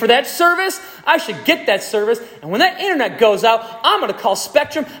paid for that service. I should get that service. And when that internet goes out, I'm going to call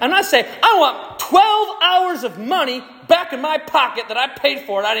Spectrum. And I say, I want 12 hours of money back in my pocket that I paid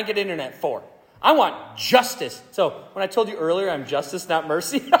for and I didn't get internet for. I want justice. So when I told you earlier I'm justice, not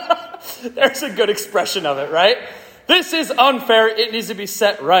mercy, there's a good expression of it, right? This is unfair. It needs to be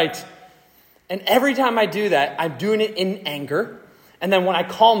set right. And every time I do that, I'm doing it in anger. And then when I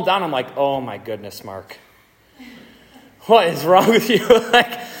calm down, I'm like, oh my goodness, Mark. What is wrong with you?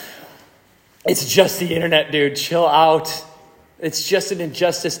 It's just the internet, dude. Chill out. It's just an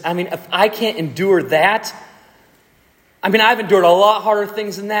injustice. I mean, if I can't endure that, I've endured a lot harder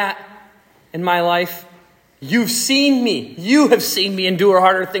things than that in my life. You've seen me. You have seen me endure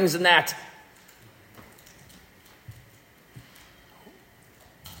harder things than that.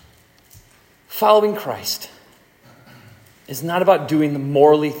 Following Christ is not about doing the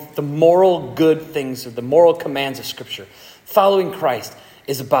moral good things or the moral commands of Scripture. Following Christ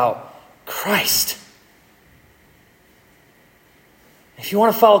is about Christ. If you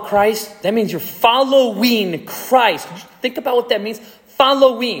want to follow Christ, that means you're following Christ. Think about what that means.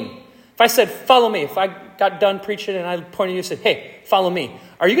 Following. If I said, follow me, if I got done preaching and I pointed to you and said, hey, follow me.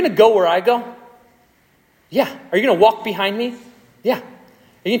 Are you going to go where I go? Yeah. Are you going to walk behind me? Yeah.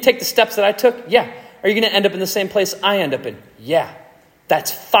 Are you going to take the steps that I took? Yeah. Are you going to end up in the same place I end up in? Yeah.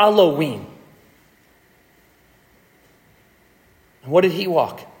 That's following. And what did he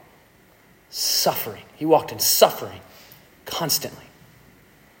walk? Suffering. He walked in suffering constantly.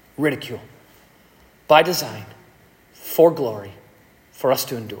 Ridicule. By design. For glory. For us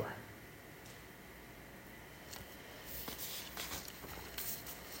to endure.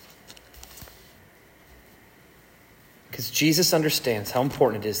 Because Jesus understands how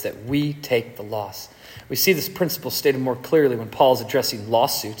important it is that we take the loss. We see this principle stated more clearly when Paul is addressing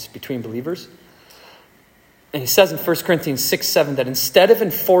lawsuits between believers. And he says in 1 Corinthians 6:7 that instead of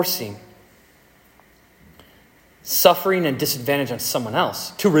enforcing suffering and disadvantage on someone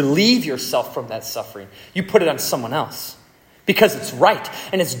else, to relieve yourself from that suffering, you put it on someone else. Because it's right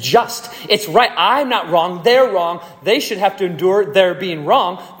and it's just. It's right. I'm not wrong. They're wrong. They should have to endure their being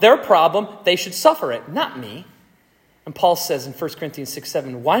wrong. Their problem. They should suffer it, not me. And Paul says in 1 Corinthians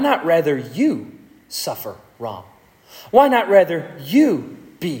 6:7, why not rather you suffer wrong? Why not rather you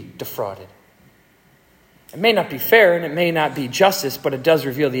be defrauded? It may not be fair and it may not be justice, but it does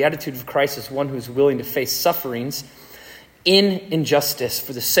reveal the attitude of Christ as one who is willing to face sufferings in injustice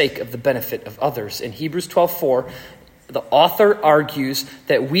for the sake of the benefit of others. In Hebrews 12:4, the author argues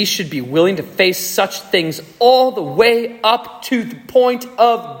that we should be willing to face such things all the way up to the point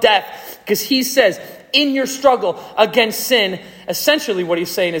of death. Because he says, in your struggle against sin, essentially what he's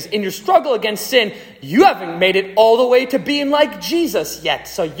saying is, in your struggle against sin, you haven't made it all the way to being like Jesus yet.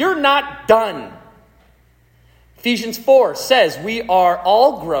 So you're not done. Ephesians 4 says we are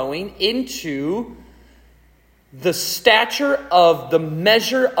all growing into the stature of the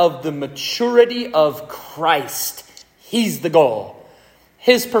measure of the maturity of Christ. He's the goal.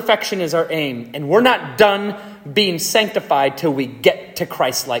 His perfection is our aim. And we're not done being sanctified till we get to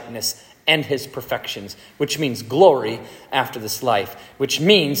Christ-likeness and his perfections, which means glory after this life, which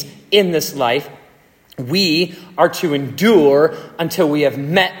means in this life, we are to endure until we have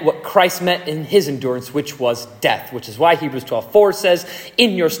met what Christ met in his endurance, which was death, which is why Hebrews 12:4 says,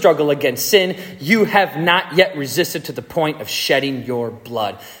 in your struggle against sin, you have not yet resisted to the point of shedding your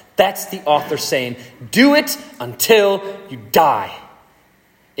blood. That's the author saying, do it until you die,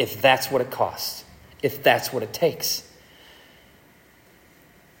 if that's what it costs, if that's what it takes.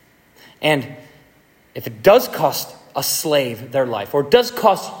 And if it does cost a slave their life, or does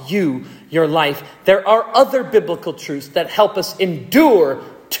cost you your life, there are other biblical truths that help us endure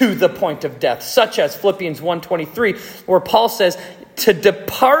to the point of death, such as Philippians 1:23, where Paul says, to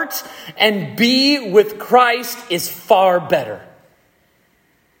depart and be with Christ is far better.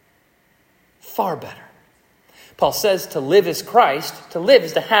 Far better. Paul says to live is Christ. To live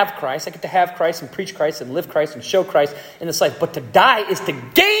is to have Christ. I get to have Christ and preach Christ and live Christ and show Christ in this life. But to die is to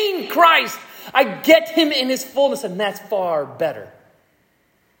gain Christ. I get him in his fullness, and that's far better.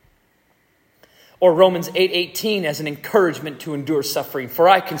 Or Romans 8:18 as an encouragement to endure suffering. For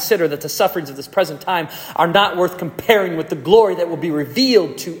I consider that the sufferings of this present time are not worth comparing with the glory that will be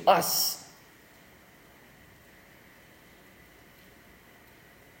revealed to us.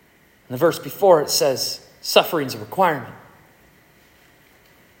 In the verse before it says, suffering is a requirement.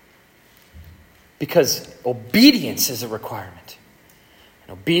 Because obedience is a requirement.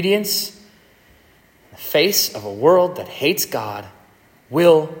 And obedience in the face of a world that hates God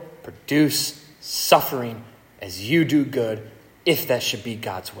will produce suffering as you do good, if that should be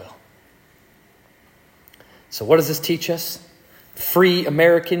God's will. So what does this teach us? Free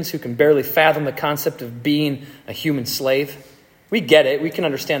Americans who can barely fathom the concept of being a human slave. We get it. We can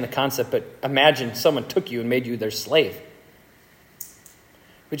understand the concept, but imagine someone took you and made you their slave.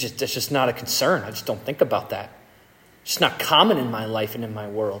 That's just not a concern. I just don't think about that. It's just not common in my life and in my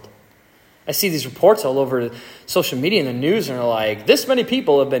world. I see these reports all over social media and the news, and they're like, this many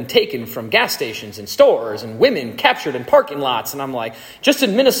people have been taken from gas stations and stores, and women captured in parking lots. And I'm like, just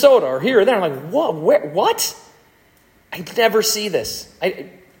in Minnesota or here or there. I'm like, what? What? I never see this.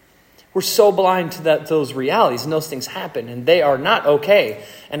 We're so blind to those realities, and those things happen, and they are not okay.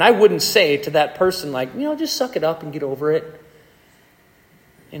 And I wouldn't say to that person, like, just suck it up and get over it.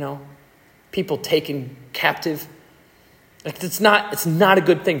 People taken captive. Like, it's not a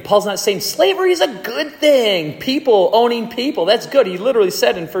good thing. Paul's not saying slavery is a good thing. People owning people, that's good. He literally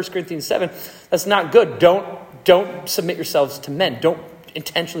said in 1 Corinthians 7, that's not good. Don't submit yourselves to men. Don't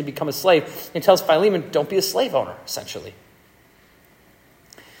intentionally become a slave. He tells Philemon, don't be a slave owner, essentially.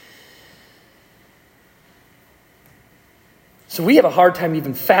 So we have a hard time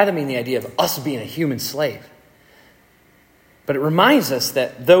even fathoming the idea of us being a human slave. But it reminds us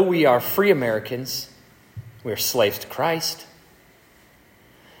that though we are free Americans, we are slaves to Christ.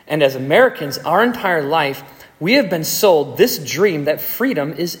 And as Americans, our entire life, we have been sold this dream that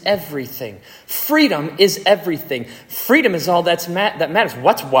freedom is everything. Freedom is everything. Freedom is all that matters.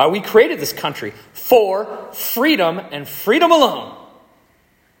 That's why we created this country. For freedom and freedom alone.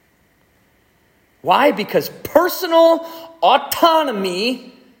 Why? Because personal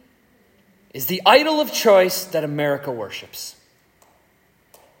autonomy is the idol of choice that America worships.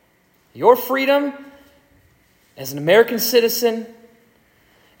 Your freedom as an American citizen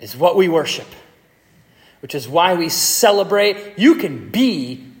is what we worship, which is why we celebrate. You can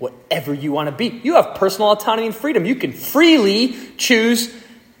be whatever you want to be. You have personal autonomy and freedom. You can freely choose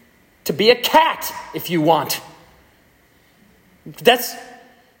to be a cat if you want. That's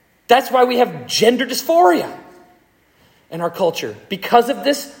why we have gender dysphoria in our culture, because of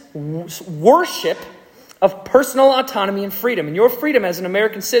this worship of personal autonomy and freedom. And your freedom as an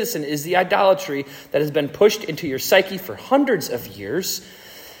American citizen is the idolatry that has been pushed into your psyche for hundreds of years.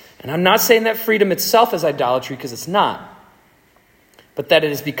 And I'm not saying that freedom itself is idolatry, because it's not, but that it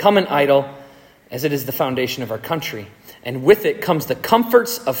has become an idol as it is the foundation of our country. And with it comes the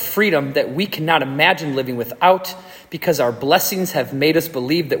comforts of freedom that we cannot imagine living without, because our blessings have made us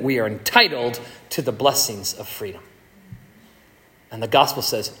believe that we are entitled to the blessings of freedom. And the gospel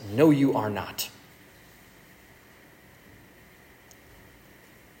says, no, you are not.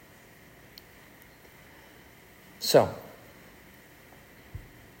 So,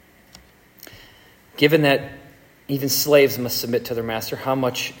 given that even slaves must submit to their master, how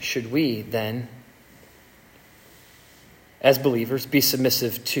much should we then, as believers, be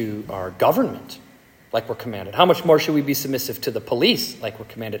submissive to our government like we're commanded? How much more should we be submissive to the police like we're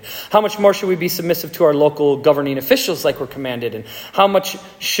commanded? How much more should we be submissive to our local governing officials like we're commanded? And how much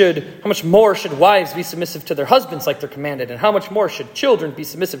more should wives be submissive to their husbands like they're commanded? And how much more should children be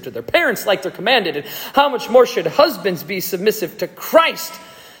submissive to their parents like they're commanded? And how much more should husbands be submissive to Christ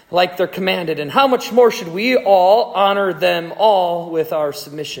like they're commanded? And how much more should we all honor them all with our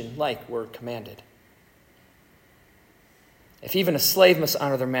submission like we're commanded? If even a slave must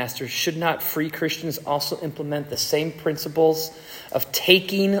honor their master, should not free Christians also implement the same principles of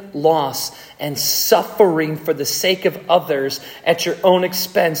taking loss and suffering for the sake of others at your own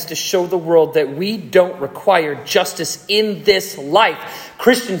expense to show the world that we don't require justice in this life?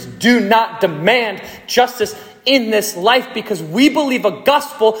 Christians do not demand justice in this life because we believe a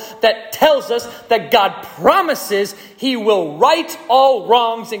gospel that tells us that God promises he will right all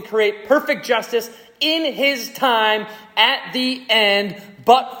wrongs and create perfect justice in his time at the end,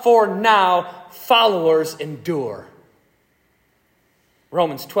 but for now, followers endure.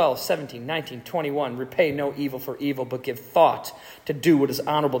 Romans 12, 17, 19, 21. Repay no evil for evil, but give thought to do what is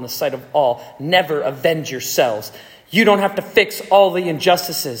honorable in the sight of all. Never avenge yourselves. You don't have to fix all the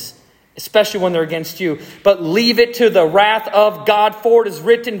injustices, especially when they're against you, but leave it to the wrath of God, for it is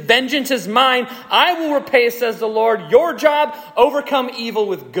written, vengeance is mine, I will repay, says the Lord. Your job, overcome evil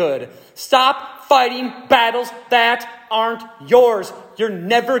with good. Stop fighting battles that aren't yours. You're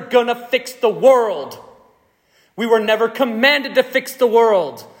never gonna fix the world. We were never commanded to fix the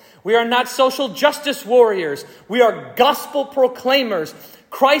world. We are not social justice warriors. We are gospel proclaimers,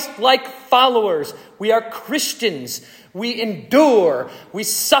 Christ-like followers. We are Christians. We endure. We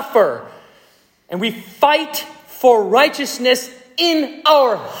suffer. And we fight for righteousness in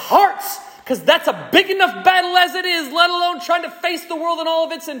our hearts. Because that's a big enough battle as it is, let alone trying to face the world and all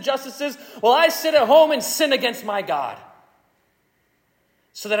of its injustices. Well, I sit at home and sin against my God,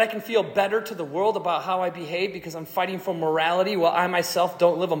 so that I can feel better to the world about how I behave because I'm fighting for morality while I myself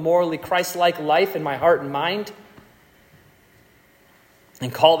don't live a morally Christ-like life in my heart and mind.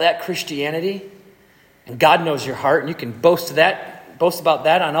 And call that Christianity. And God knows your heart, and you can boast about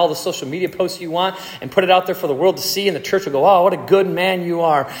that on all the social media posts you want and put it out there for the world to see, and the church will go, oh, what a good man you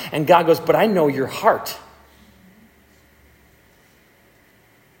are. And God goes, but I know your heart.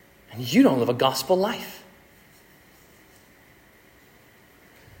 And you don't live a gospel life.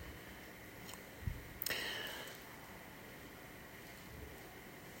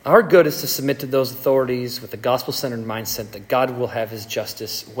 Our good is to submit to those authorities with a gospel-centered mindset that God will have his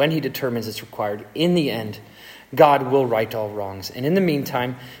justice when he determines it's required. In the end, God will right all wrongs. And in the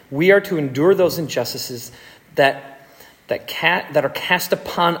meantime, we are to endure those injustices that are cast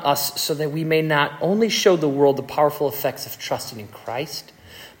upon us so that we may not only show the world the powerful effects of trusting in Christ,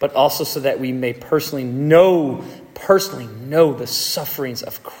 but also so that we may personally know the sufferings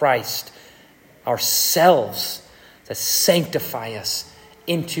of Christ ourselves that sanctify us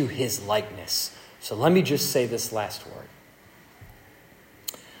into his likeness. So let me just say this last word.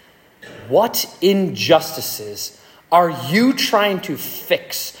 What injustices are you trying to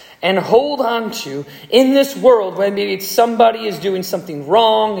fix and hold on to in this world when maybe somebody is doing something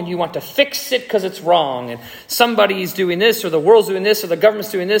wrong and you want to fix it because it's wrong, and somebody is doing this, or the world's doing this, or the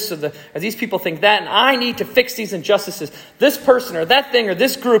government's doing this, or these people think that, and I need to fix these injustices. This person or that thing or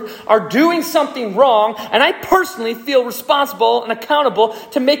this group are doing something wrong, and I personally feel responsible and accountable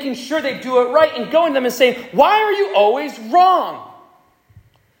to making sure they do it right and going to them and saying, why are you always wrong?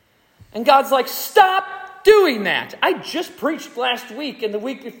 And God's like, stop doing that. I just preached last week and the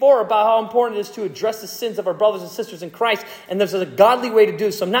week before about how important it is to address the sins of our brothers and sisters in Christ, and there's a godly way to do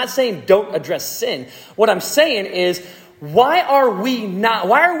it. So I'm not saying don't address sin. What I'm saying is, why are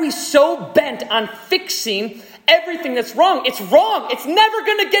we so bent on fixing everything that's wrong? It's wrong. It's never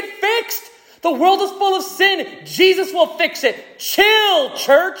going to get fixed. The world is full of sin. Jesus will fix it. Chill,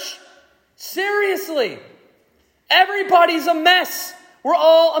 church. Seriously. Everybody's a mess. We're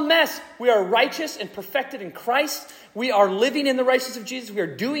all a mess. We are righteous and perfected in Christ. We are living in the righteousness of Jesus. We are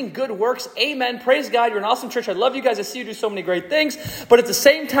doing good works. Amen. Praise God. You're an awesome church. I love you guys. I see you do so many great things. But at the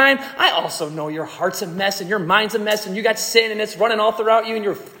same time, I also know your heart's a mess and your mind's a mess and you got sin and it's running all throughout you and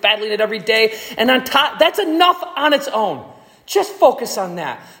you're battling it every day. And on top, that's enough on its own. Just focus on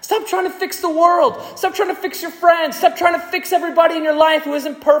that. Stop trying to fix the world. Stop trying to fix your friends. Stop trying to fix everybody in your life who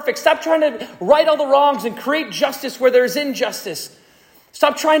isn't perfect. Stop trying to right all the wrongs and create justice where there's injustice.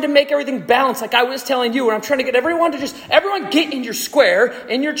 Stop trying to make everything balance like I was telling you. And I'm trying to get everyone get in your square,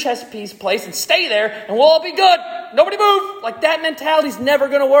 in your chess piece place and stay there and we'll all be good. Nobody move. Like that mentality is never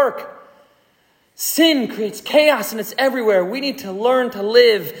going to work. Sin creates chaos and it's everywhere. We need to learn to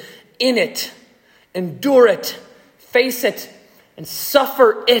live in it, endure it, face it, and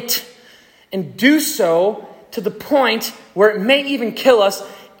suffer it. And do so to the point where it may even kill us,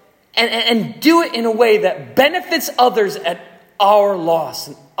 and do it in a way that benefits others at our loss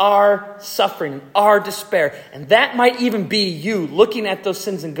and our suffering and our despair. And that might even be you looking at those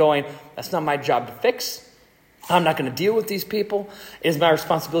sins and going, that's not my job to fix. I'm not going to deal with these people. It is my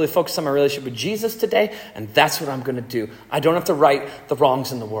responsibility to focus on my relationship with Jesus today, and that's what I'm going to do. I don't have to right the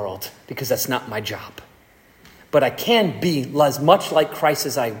wrongs in the world because that's not my job. But I can be as much like Christ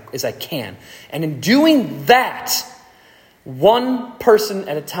as I can. And in doing that, one person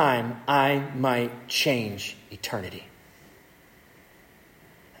at a time, I might change eternity.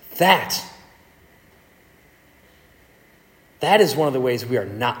 That is one of the ways we are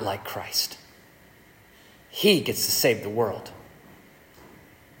not like Christ. He gets to save the world.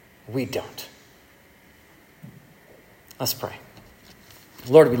 We don't. Let's pray.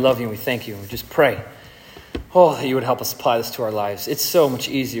 Lord, we love you and we thank you. And we just pray, that you would help us apply this to our lives. It's so much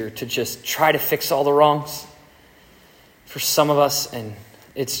easier to just try to fix all the wrongs. for some of us, and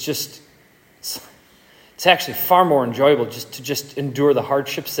it's actually far more enjoyable just to endure the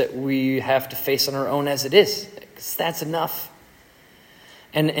hardships that we have to face on our own as it is, because that's enough.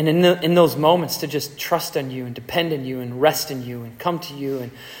 And in those moments to just trust on you and depend on you and rest in you and come to you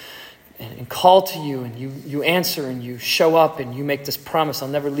and call to you, and you answer and you show up and you make this promise: I'll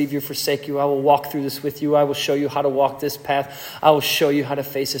never leave you or forsake you. I will walk through this with you. I will show you how to walk this path. I will show you how to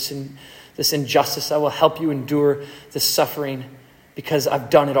face this injustice. I will help you endure this suffering because I've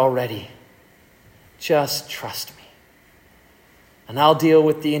done it already. Just trust me. And I'll deal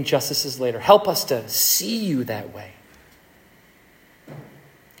with the injustices later. Help us to see you that way.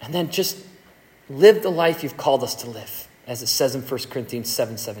 And then just live the life you've called us to live, as it says in 1 Corinthians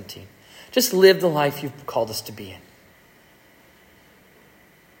 7:17. Just live the life you've called us to be in.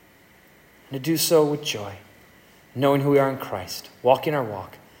 And to do so with joy, knowing who we are in Christ, walking our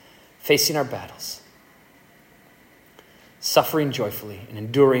walk, facing our battles, suffering joyfully, and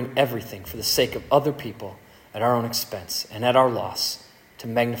enduring everything for the sake of other people at our own expense and at our loss, to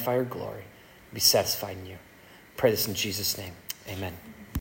magnify your glory and be satisfied in you. Pray this in Jesus' name. Amen.